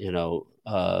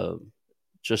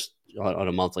 Just on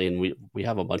a monthly, and we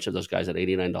have a bunch of those guys at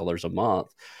 $89 a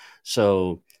month.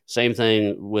 So same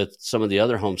thing with some of the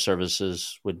other home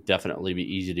services would definitely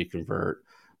be easy to convert.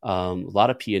 A lot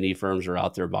of P&E firms are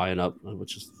out there buying up,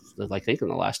 which is I think in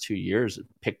the last 2 years it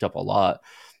picked up a lot.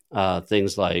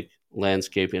 Things like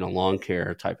landscaping and lawn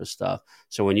care type of stuff.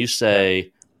 So when you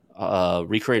say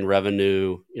recurring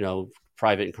revenue,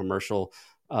 private and commercial,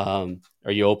 are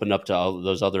you open up to all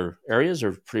those other areas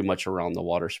or pretty much around the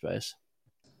water space?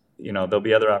 There'll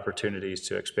be other opportunities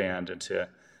to expand into,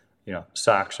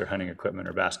 socks or hunting equipment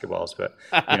or basketballs, but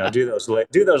do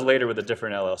those later with a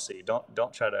different LLC.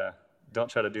 Don't try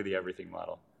to do the everything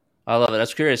model. I love it.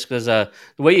 That's curious because the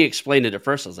way you explained it at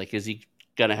first, I was like, is he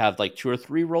going to have like 2 or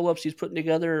 3 roll-ups he's putting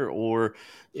together or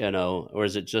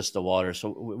is it just the water? So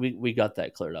we got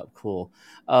that cleared up. Cool.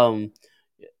 Um,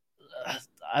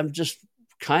 I'm just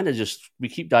we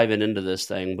keep diving into this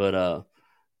thing, but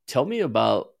tell me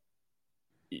about,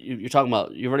 you've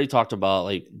already talked about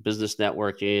like business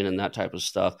networking and that type of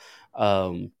stuff.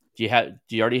 Do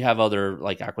you already have other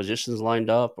like acquisitions lined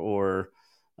up or,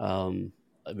 trying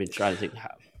to think how.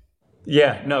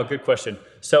 Yeah, no, good question.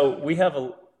 So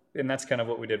and that's kind of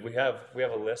what we did. We have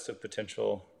a list of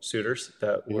potential suitors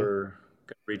that Mhm. we're going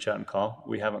to reach out and call.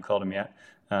 We haven't called them yet.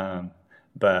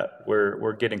 but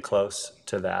we're getting close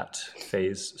to that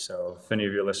phase. So if any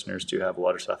of your listeners do have a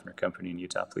water softener company in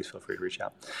Utah, please feel free to reach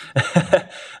out.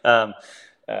 um,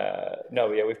 no,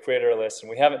 but yeah, we've created our list, and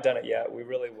we haven't done it yet. We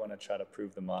really want to try to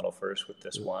prove the model first with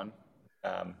this one.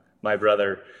 My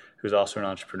brother, who's also an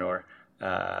entrepreneur,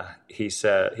 he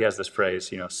said he has this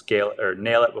phrase, scale or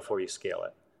nail it before you scale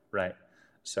it, right?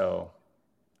 So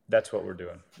that's what we're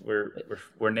doing.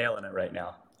 We're nailing it right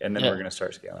now, and then we're going to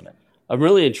start scaling it. I'm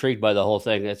really intrigued by the whole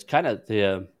thing. It's kind of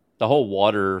the whole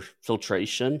water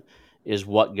filtration is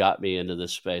what got me into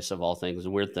this space of all things. The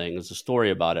weird thing is the story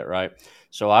about it, right?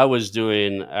 So I was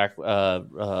doing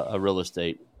a real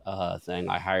estate thing.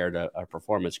 I hired a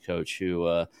performance coach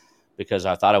who, because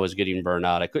I thought I was getting burned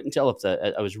out. I couldn't tell if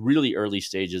I was really early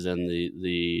stages in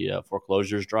the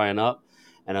foreclosures drying up,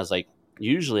 and I was like,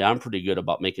 usually I'm pretty good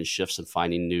about making shifts and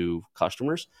finding new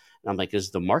customers. And I'm like, is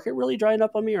the market really drying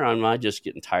up on me, or am I just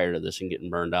getting tired of this and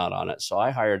getting burned out on it? So I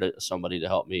hired somebody to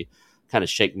help me kind of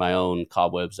shake my own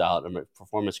cobwebs out. I'm a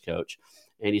performance coach.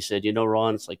 And he said,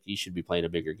 Ron, it's like you should be playing a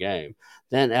bigger game.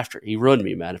 Then after he ruined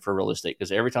me, man, for real estate,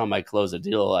 because every time I close a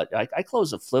deal, I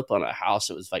close a flip on a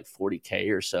house. It was like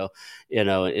 40K or so,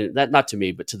 and that not to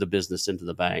me, but to the business, into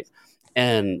the bank.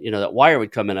 And, that wire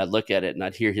would come in, I'd look at it and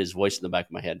I'd hear his voice in the back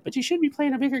of my head, but you should be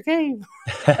playing a bigger game.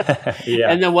 Yeah.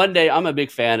 And then one day, I'm a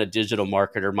big fan of digital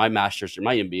marketer. My master's or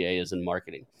my MBA is in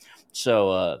marketing.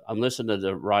 So I'm listening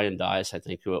to Ryan Dice, I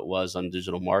think who it was, on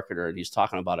Digital Marketer, and he's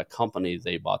talking about a company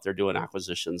they bought. They're doing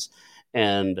acquisitions,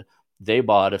 and they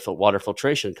bought a water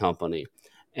filtration company.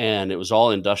 And it was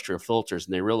all industrial filters.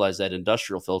 And they realized that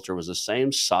industrial filter was the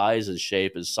same size and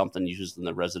shape as something used in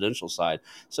the residential side.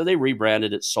 So they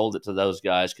rebranded it, sold it to those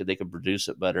guys because they could produce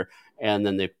it better. And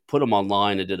then they put them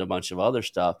online and did a bunch of other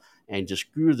stuff and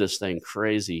just grew this thing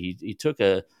crazy. He took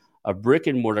a brick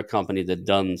and mortar company that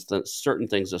done certain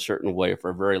things a certain way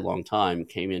for a very long time,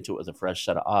 came into it with a fresh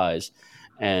set of eyes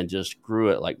and just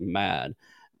grew it like mad.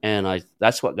 And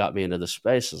that's what got me into the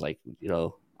space, is like,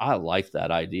 I like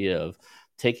that idea of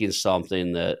taking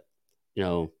something that,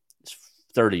 is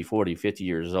 30, 40, 50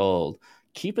 years old,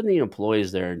 keeping the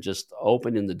employees there and just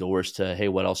opening the doors to, hey,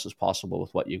 what else is possible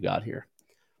with what you got here?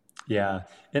 Yeah.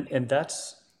 And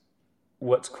that's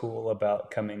what's cool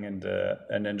about coming into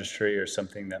an industry or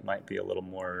something that might be a little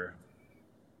more,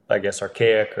 I guess,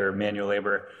 archaic or manual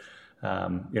labor.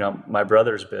 My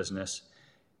brother's business,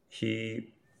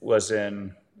 he was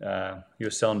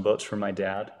selling boats for my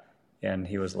dad, and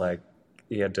he was like,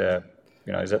 he had to,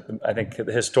 I think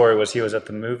his story was he was at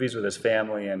the movies with his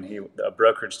family, and a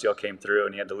brokerage deal came through,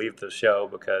 and he had to leave the show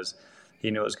because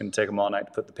he knew it was going to take him all night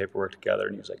to put the paperwork together.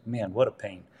 And he was like, man, what a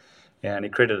pain. And he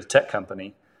created a tech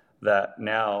company that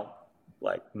now,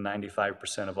 like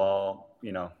 95% of all,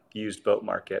 used boat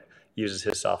market uses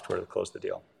his software to close the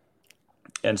deal.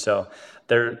 And so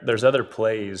there's other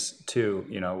plays too.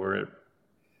 We're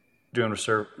doing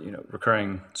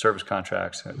recurring service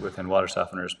contracts within water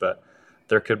softeners, but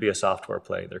there could be a software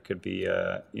play. There could be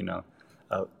a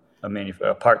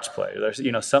parts play. There's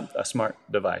a smart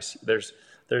device.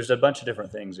 There's a bunch of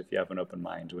different things if you have an open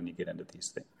mind when you get into these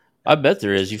things. I bet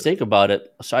there is. You think about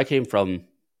it. So I came from,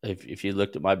 if you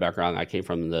looked at my background, I came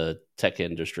from the tech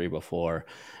industry before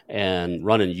and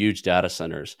running huge data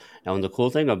centers. And the cool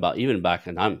thing about, even back,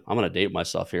 and I'm going to date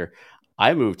myself here,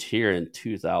 I moved here in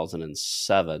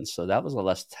 2007, so that was the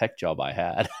last tech job I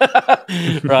had,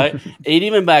 right? And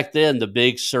even back then, the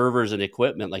big servers and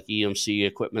equipment, like EMC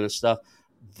equipment and stuff,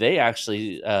 they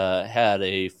actually had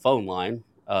a phone line,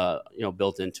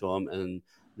 built into them, and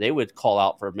they would call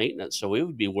out for maintenance. So we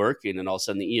would be working, and all of a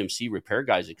sudden, the EMC repair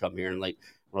guys would come here and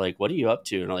we're like, what are you up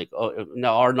to? And like, oh,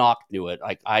 no, our NOC knew it.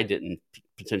 Like, I didn't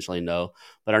potentially know,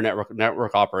 but our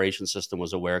network operations system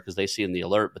was aware because they see in the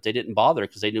alert, but they didn't bother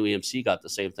because they knew EMC got the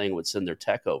same thing, would send their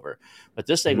tech over. But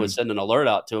this thing would send an alert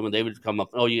out to them, and they would come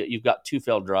up, oh, you've got 2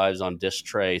 failed drives on disk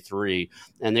tray 3,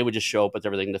 and they would just show up with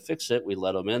everything to fix it. We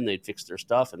let them in, they'd fix their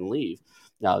stuff and leave.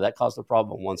 Now that caused a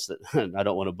problem once that I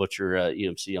don't want to butcher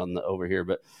EMC over here,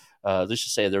 but let's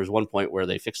just say there was one point where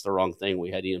they fixed the wrong thing.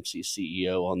 We had EMC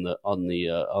CEO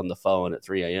on the phone at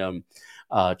 3 a.m.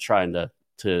 Trying to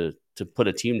put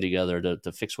a team together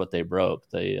to fix what they broke.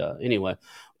 Anyway,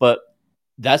 but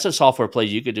that's a software play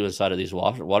you could do inside of these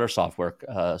water software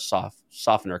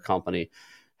softener company.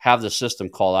 Have the system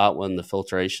call out when the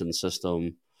filtration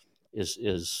system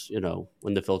is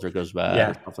when the filter goes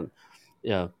bad or something.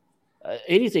 Yeah,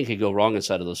 anything could go wrong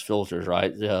inside of those filters,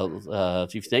 right?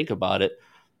 If you think about it,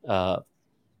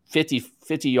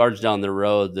 50 yards down the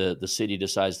road, the city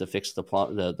decides to fix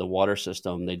the water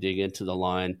system. They dig into the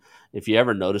line. If you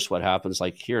ever notice what happens,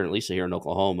 like here, at least here in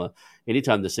Oklahoma,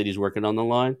 anytime the city's working on the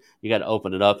line, you got to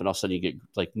open it up, and all of a sudden you get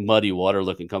like muddy water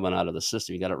looking coming out of the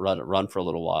system. You got to run for a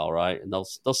little while, right? And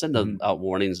they'll send out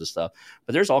warnings and stuff.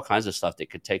 But there's all kinds of stuff that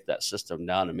could take that system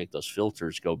down and make those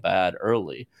filters go bad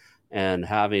early. And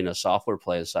having a software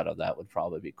play inside of that would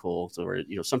probably be cool. So,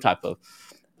 some type of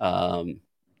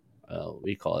what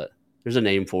do you call it? There's a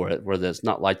name for it where there's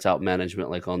not lights out management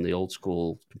like on the old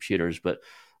school computers, but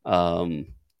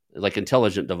like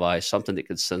intelligent device, something that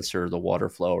could censor the water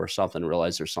flow or something,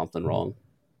 realize there's something wrong.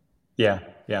 Yeah.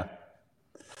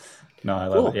 No, I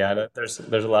love it. Yeah, there's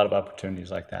a lot of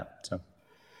opportunities like that. So,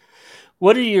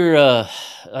 what are your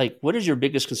what is your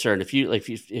biggest concern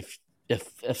if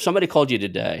somebody called you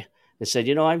today and said,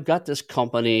 I've got this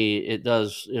company, it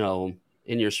does,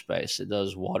 in your space, it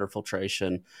does water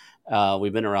filtration.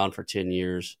 We've been around for 10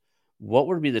 years. What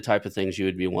would be the type of things you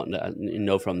would be wanting to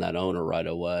know from that owner right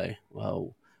away?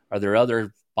 Well, are there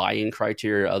other buying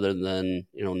criteria other than,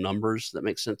 numbers that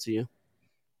make sense to you?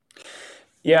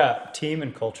 Yeah, team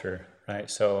and culture,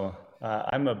 right? So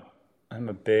I'm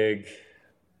a big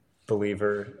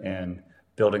believer in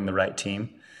building the right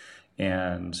team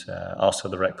and also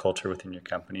the right culture within your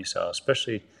company. So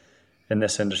especially in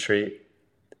this industry,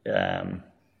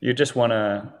 you just want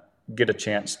to get a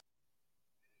chance.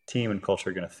 Team and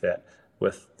culture are going to fit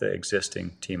with the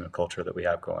existing team and culture that we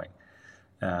have going.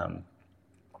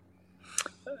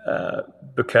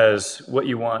 Because what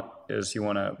you want is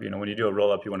when you do a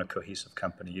roll up, you want a cohesive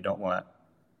company. You don't want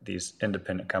these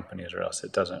independent companies, or else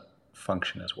it doesn't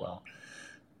function as well.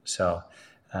 So,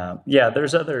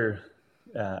 there's other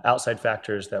outside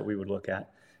factors that we would look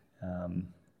at.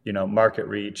 Market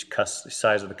reach,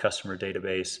 size of the customer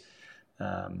database,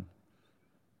 and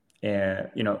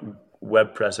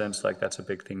web presence. Like that's a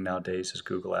big thing nowadays is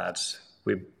Google Ads.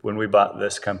 When we bought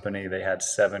this company, they had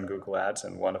 7 Google Ads,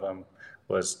 and one of them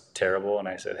was terrible. And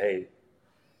I said, hey,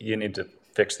 you need to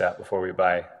fix that before we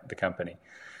buy the company.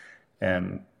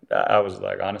 And I was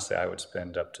like, honestly, I would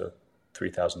spend up to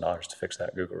 $3,000 to fix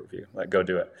that Google review. Like, go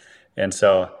do it. And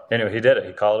so anyway, he did it.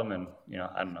 He called him, and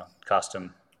I don't know, cost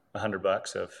him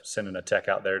 $100 of sending a tech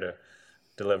out there to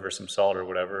deliver some salt or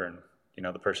whatever. And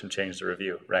the person changed the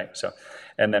review, right? So,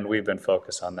 and then we've been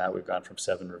focused on that. We've gone from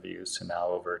 7 reviews to now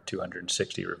over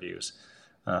 260 reviews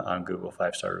on Google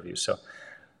 5-star reviews. So,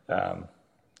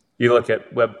 you look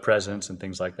at web presence and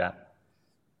things like that.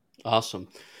 Awesome.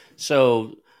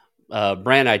 So,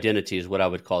 brand identity is what I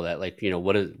would call that. Like,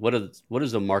 what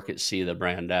does the market see the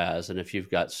brand as? And if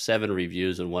you've got 7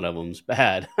 reviews and one of them's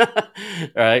bad,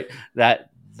 right?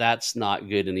 That's not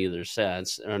good in either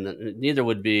sense. And neither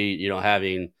would be,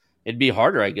 it'd be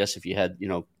harder, I guess, if you had,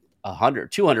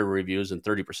 100, 200 reviews and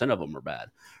 30% of them are bad,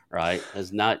 right?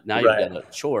 As now Right. You've got a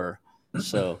chore.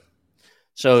 So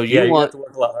you have to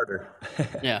work a lot harder.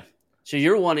 Yeah. So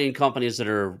you're wanting companies that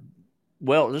are,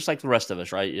 well, just like the rest of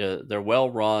us, right? They're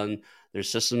well run. There's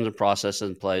systems and processes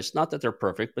in place. Not that they're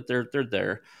perfect, but they're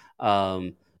there.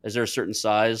 Is there a certain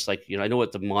size? Like, I know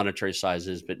what the monetary size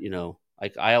is, but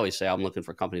like I always say, I'm looking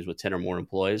for companies with 10 or more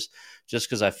employees, just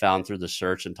because I found through the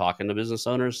search and talking to business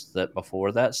owners that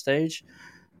before that stage,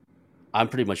 I'm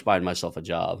pretty much buying myself a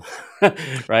job,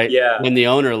 right? Yeah. When the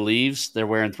owner leaves, they're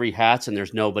wearing 3 hats, and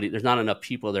there's not enough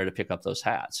people there to pick up those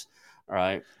hats. All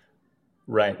right.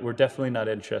 Right. We're definitely not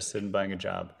interested in buying a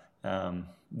job.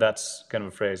 That's kind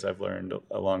of a phrase I've learned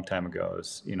a long time ago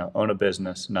is, own a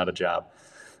business, not a job.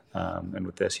 And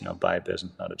with this, buy a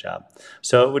business, not a job.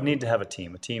 So it would need to have a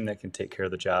team that can take care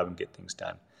of the job and get things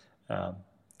done.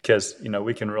 Because,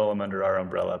 we can roll them under our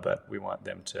umbrella, but we want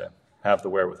them to have the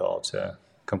wherewithal to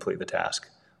complete the task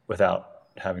without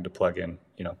having to plug in,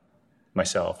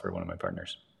 myself or one of my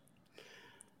partners.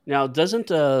 Now,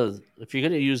 if you're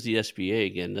going to use the SBA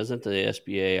again, doesn't the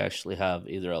SBA actually have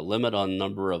either a limit on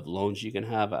number of loans you can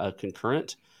have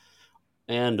concurrent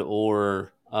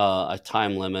or a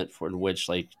time limit for which,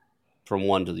 like, from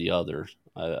one to the other?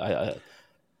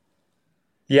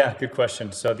 Yeah, good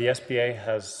question. So the SBA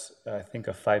has, I think,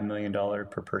 a $5 million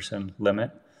per person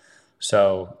limit.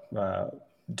 So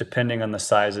depending on the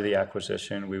size of the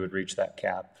acquisition, we would reach that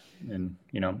cap in,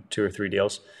 2 or 3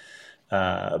 deals.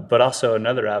 But also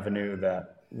another avenue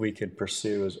that we could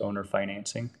pursue is owner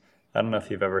financing. I don't know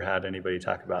if you've ever had anybody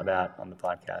talk about that on the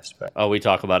podcast, but we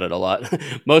talk about it a lot.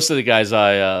 Most of the guys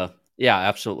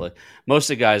absolutely. Most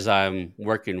of the guys I'm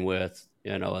working with,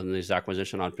 and these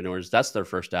acquisition entrepreneurs, that's their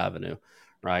first avenue,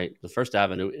 right? The first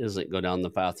avenue isn't go down the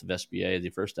path of SBA. The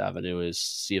first avenue is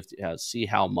see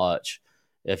how much,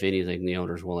 if anything, the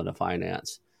owner's willing to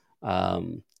finance.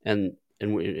 And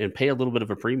and pay a little bit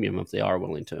of a premium if they are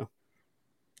willing to.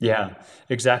 Yeah,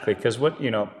 exactly. Because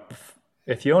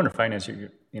if you own or finance,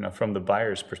 from the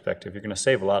buyer's perspective, you're going to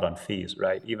save a lot on fees,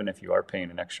 right? Even if you are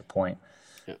paying an extra point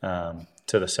Yeah.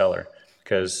 to the seller.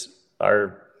 Because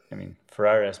for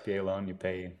our SBA loan, you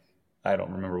pay, I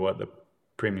don't remember what the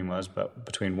premium was, but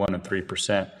between 1% and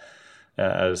 3%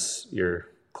 as your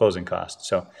closing cost.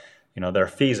 So, there are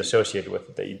fees associated with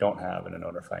it that you don't have in an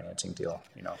owner financing deal.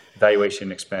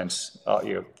 Valuation expense,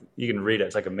 you can read it.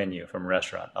 It's like a menu from a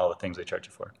restaurant, all the things they charge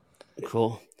you for.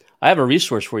 Cool. I have a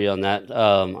resource for you on that.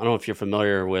 I don't know if you're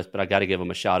familiar with, but I got to give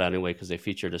them a shout out anyway because they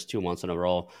featured us 2 months in a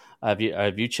row. Have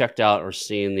you checked out or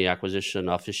seen the Acquisition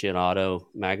Aficionado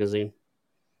magazine?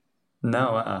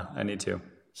 No, I need to.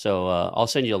 So I'll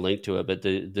send you a link to it. But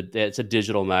it's a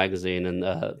digital magazine,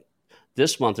 and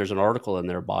this month there's an article in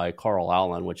there by Carl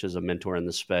Allen, which is a mentor in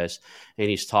the space, and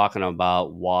he's talking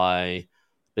about why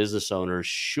business owners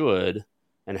should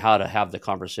and how to have the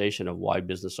conversation of why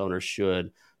business owners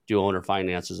should do owner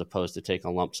finance as opposed to take a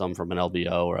lump sum from an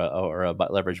LBO or a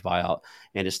leverage buyout,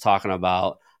 and it's talking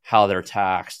about how they're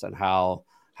taxed and how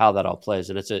that all plays.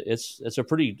 And it's a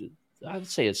pretty, I'd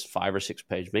say it's 5 or 6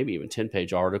 page, maybe even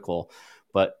 10-page article,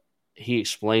 but he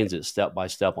explains it step by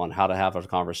step on how to have a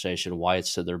conversation, why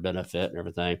it's to their benefit and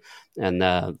everything. And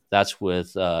that's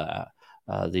with the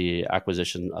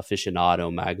Acquisition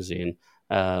Aficionado magazine.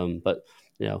 But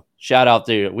shout out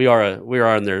there. We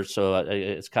are in there, so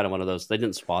it's kind of one of those. They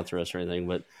didn't sponsor us or anything,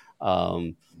 but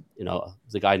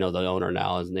the guy, I know the owner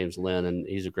now. His name's Lynn, and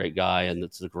he's a great guy, and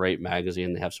it's a great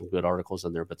magazine. They have some good articles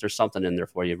in there, but there's something in there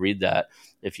for you. Read that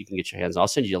if you can get your hands. I'll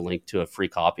send you a link to a free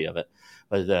copy of it.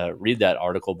 But read that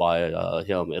article by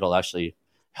him. It'll actually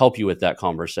help you with that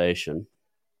conversation.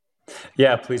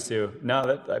 Yeah, please do.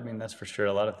 No, that's for sure.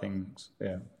 A lot of things.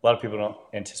 Yeah, a lot of people don't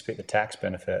anticipate the tax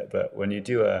benefit, but when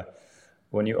you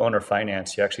own or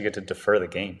finance, you actually get to defer the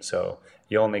gain. So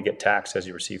you only get taxed as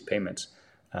you receive payments.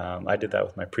 I did that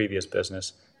with my previous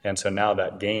business, and so now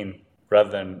that gain, rather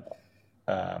than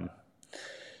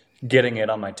getting it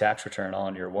on my tax return all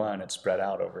in year one, it's spread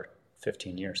out over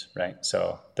 15 years, right?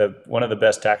 So one of the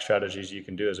best tax strategies you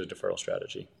can do is a deferral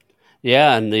strategy.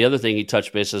 Yeah, and the other thing he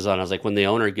touched bases on is like when the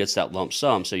owner gets that lump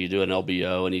sum. So you do an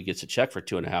LBO and he gets a check for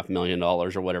 $2.5 million or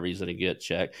whatever he's going to get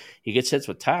check. He gets hit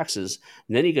with taxes,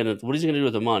 and then what is he going to do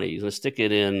with the money? He's going to stick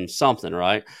it in something,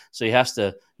 right? So he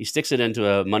sticks it into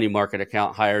a money market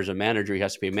account, hires a manager. He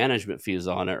has to pay management fees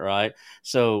on it, right?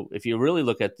 So if you really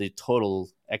look at the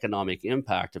total economic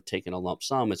impact of taking a lump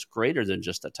sum, it's greater than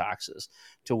just the taxes,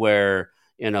 to where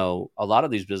a lot of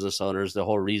these business owners, the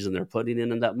whole reason they're putting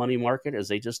in that money market is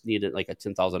they just need it like a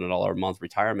 $10,000 a month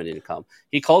retirement income.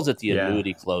 He calls it the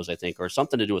annuity close, I think, or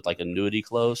something to do with like annuity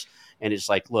close. And it's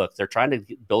like, look, they're trying to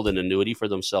build an annuity for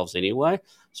themselves anyway.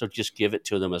 So just give it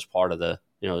to them as part of the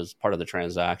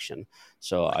transaction.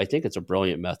 So I think it's a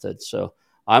brilliant method. So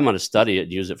I'm going to study it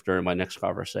and use it during my next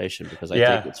conversation, because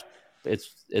I think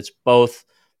it's both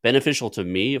beneficial to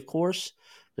me, of course,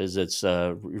 because it's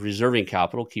reserving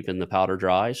capital, keeping the powder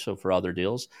dry, so for other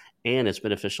deals, and it's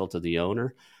beneficial to the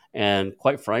owner. And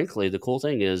quite frankly, the cool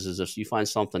thing is if you find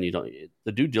something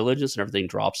the due diligence and everything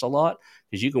drops a lot,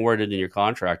 because you can word it in your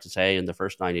contract to say, hey, in the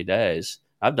first 90 days,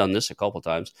 I've done this a couple of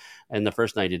times, in the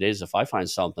first 90 days, if I find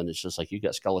something, it's just like you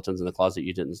got skeletons in the closet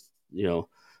you didn't,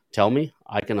 tell me,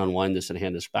 I can unwind this and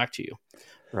hand this back to you,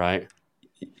 right?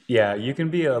 Yeah, you can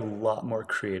be a lot more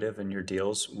creative in your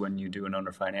deals when you do an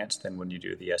owner finance than when you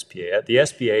do the SBA. The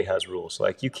SBA has rules,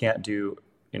 like you can't do,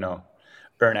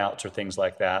 earnouts or things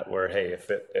like that, where, hey,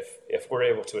 if we're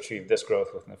able to achieve this growth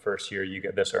within the first year, you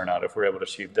get this earnout. If we're able to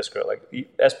achieve this growth, like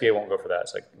SBA won't go for that.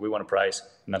 It's like, we want a price,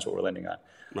 and that's what we're lending on.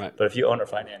 Right. But if you owner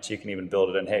finance, you can even build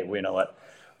it in. Hey, we know what,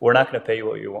 we're not going to pay you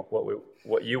what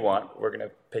you want. We're going to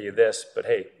pay you this, but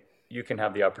hey, you can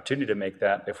have the opportunity to make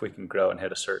that if we can grow and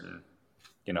hit a certain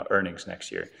earnings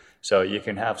next year. So you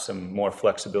can have some more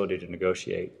flexibility to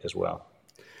negotiate as well.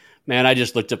 Man, I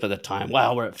just looked up at the time.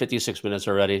 Wow, we're at 56 minutes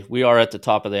already. We are at the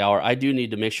top of the hour. I do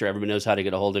need to make sure everybody knows how to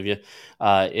get a hold of you.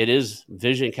 It is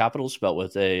Vizion Capital, spelled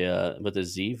with a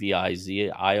Z,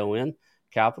 Vizion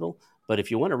Capital. But if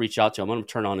you want to reach out to him, I'm going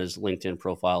to turn on his LinkedIn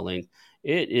profile link.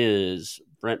 It is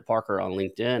Brent Parker on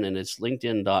LinkedIn, and it's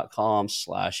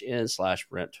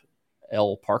linkedin.com/n/Brent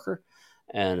L. Parker.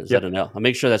 And is that an L? I'll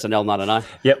make sure that's an L, not an I.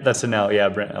 Yep, that's an L. Yeah,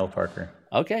 Brent L. Parker.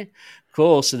 Okay,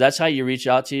 cool. So that's how you reach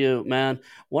out to you, man.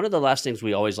 One of the last things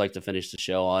we always like to finish the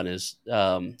show on is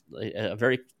the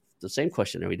same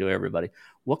question that we do everybody.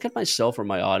 What can myself or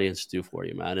my audience do for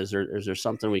you, man? Is there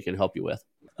something we can help you with?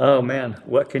 Oh man,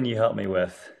 what can you help me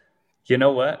with? You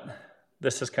know what?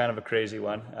 This is kind of a crazy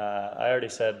one. I already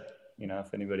said,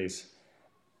 if anybody's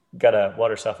got a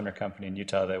water softener company in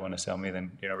Utah that want to sell me,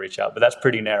 then reach out. But that's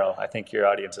pretty narrow. I think your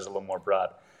audience is a little more broad.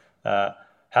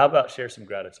 How about share some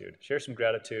gratitude? Share some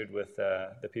gratitude with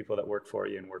the people that work for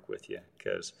you and work with you,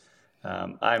 because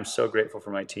I'm so grateful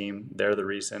for my team. They're the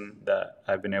reason that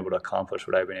I've been able to accomplish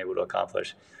what I've been able to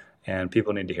accomplish, and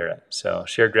people need to hear it. So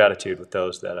share gratitude with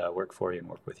those that work for you and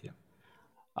work with you.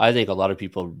 I think a lot of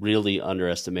people really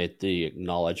underestimate the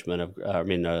acknowledgement of,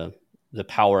 the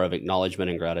power of acknowledgement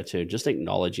and gratitude. Just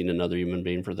acknowledging another human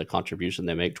being for the contribution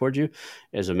they make towards you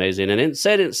is amazing. And in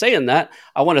saying that,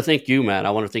 I want to thank you, man.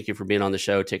 I want to thank you for being on the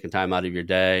show, taking time out of your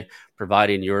day,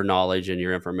 providing your knowledge and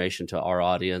your information to our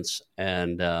audience.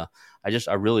 And I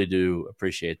really do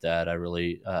appreciate that. I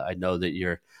know that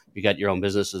you got your own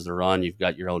businesses to run. You've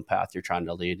got your own path you're trying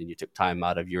to lead, and you took time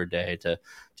out of your day to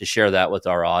share that with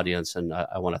our audience. And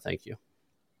I want to thank you.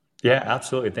 Yeah,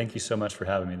 absolutely. Thank you so much for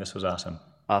having me. This was awesome.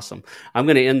 Awesome. I'm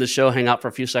going to end the show, hang out for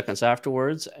a few seconds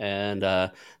afterwards. And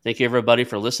thank you, everybody,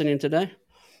 for listening today.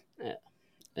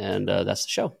 And that's the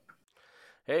show.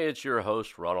 Hey, it's your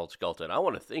host, Ronald Skelton. I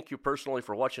want to thank you personally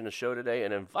for watching the show today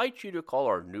and invite you to call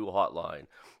our new hotline,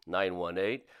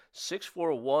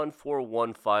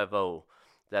 918-641-4150.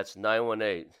 That's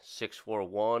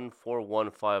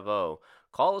 918-641-4150.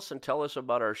 Call us and tell us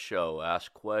about our show,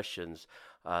 ask questions,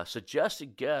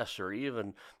 suggested guests, or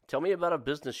even tell me about a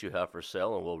business you have for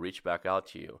sale, and we'll reach back out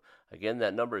to you. Again,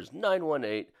 that number is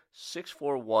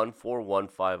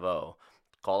 918-641-4150.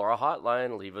 Call our hotline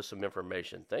and leave us some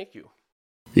information. Thank you.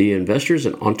 The Investors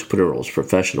and Entrepreneurs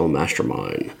Professional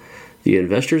Mastermind. The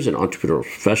Investors and Entrepreneurs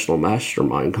Professional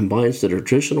Mastermind combines the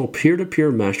traditional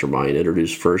peer-to-peer mastermind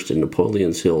introduced first in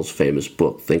Napoleon Hill's famous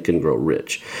book, Think and Grow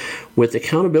Rich, with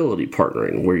accountability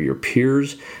partnering, where your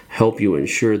peers help you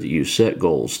ensure that you set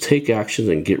goals, take actions,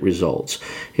 and get results.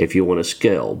 If you want to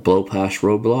scale, blow past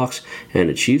roadblocks,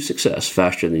 and achieve success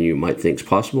faster than you might think is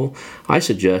possible, I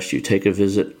suggest you take a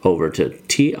visit over to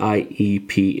TIEPM.com.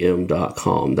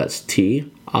 That's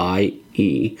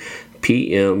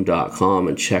TIEPM.com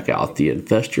and check out the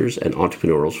Investors and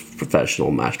Entrepreneurs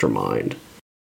Professional Mastermind.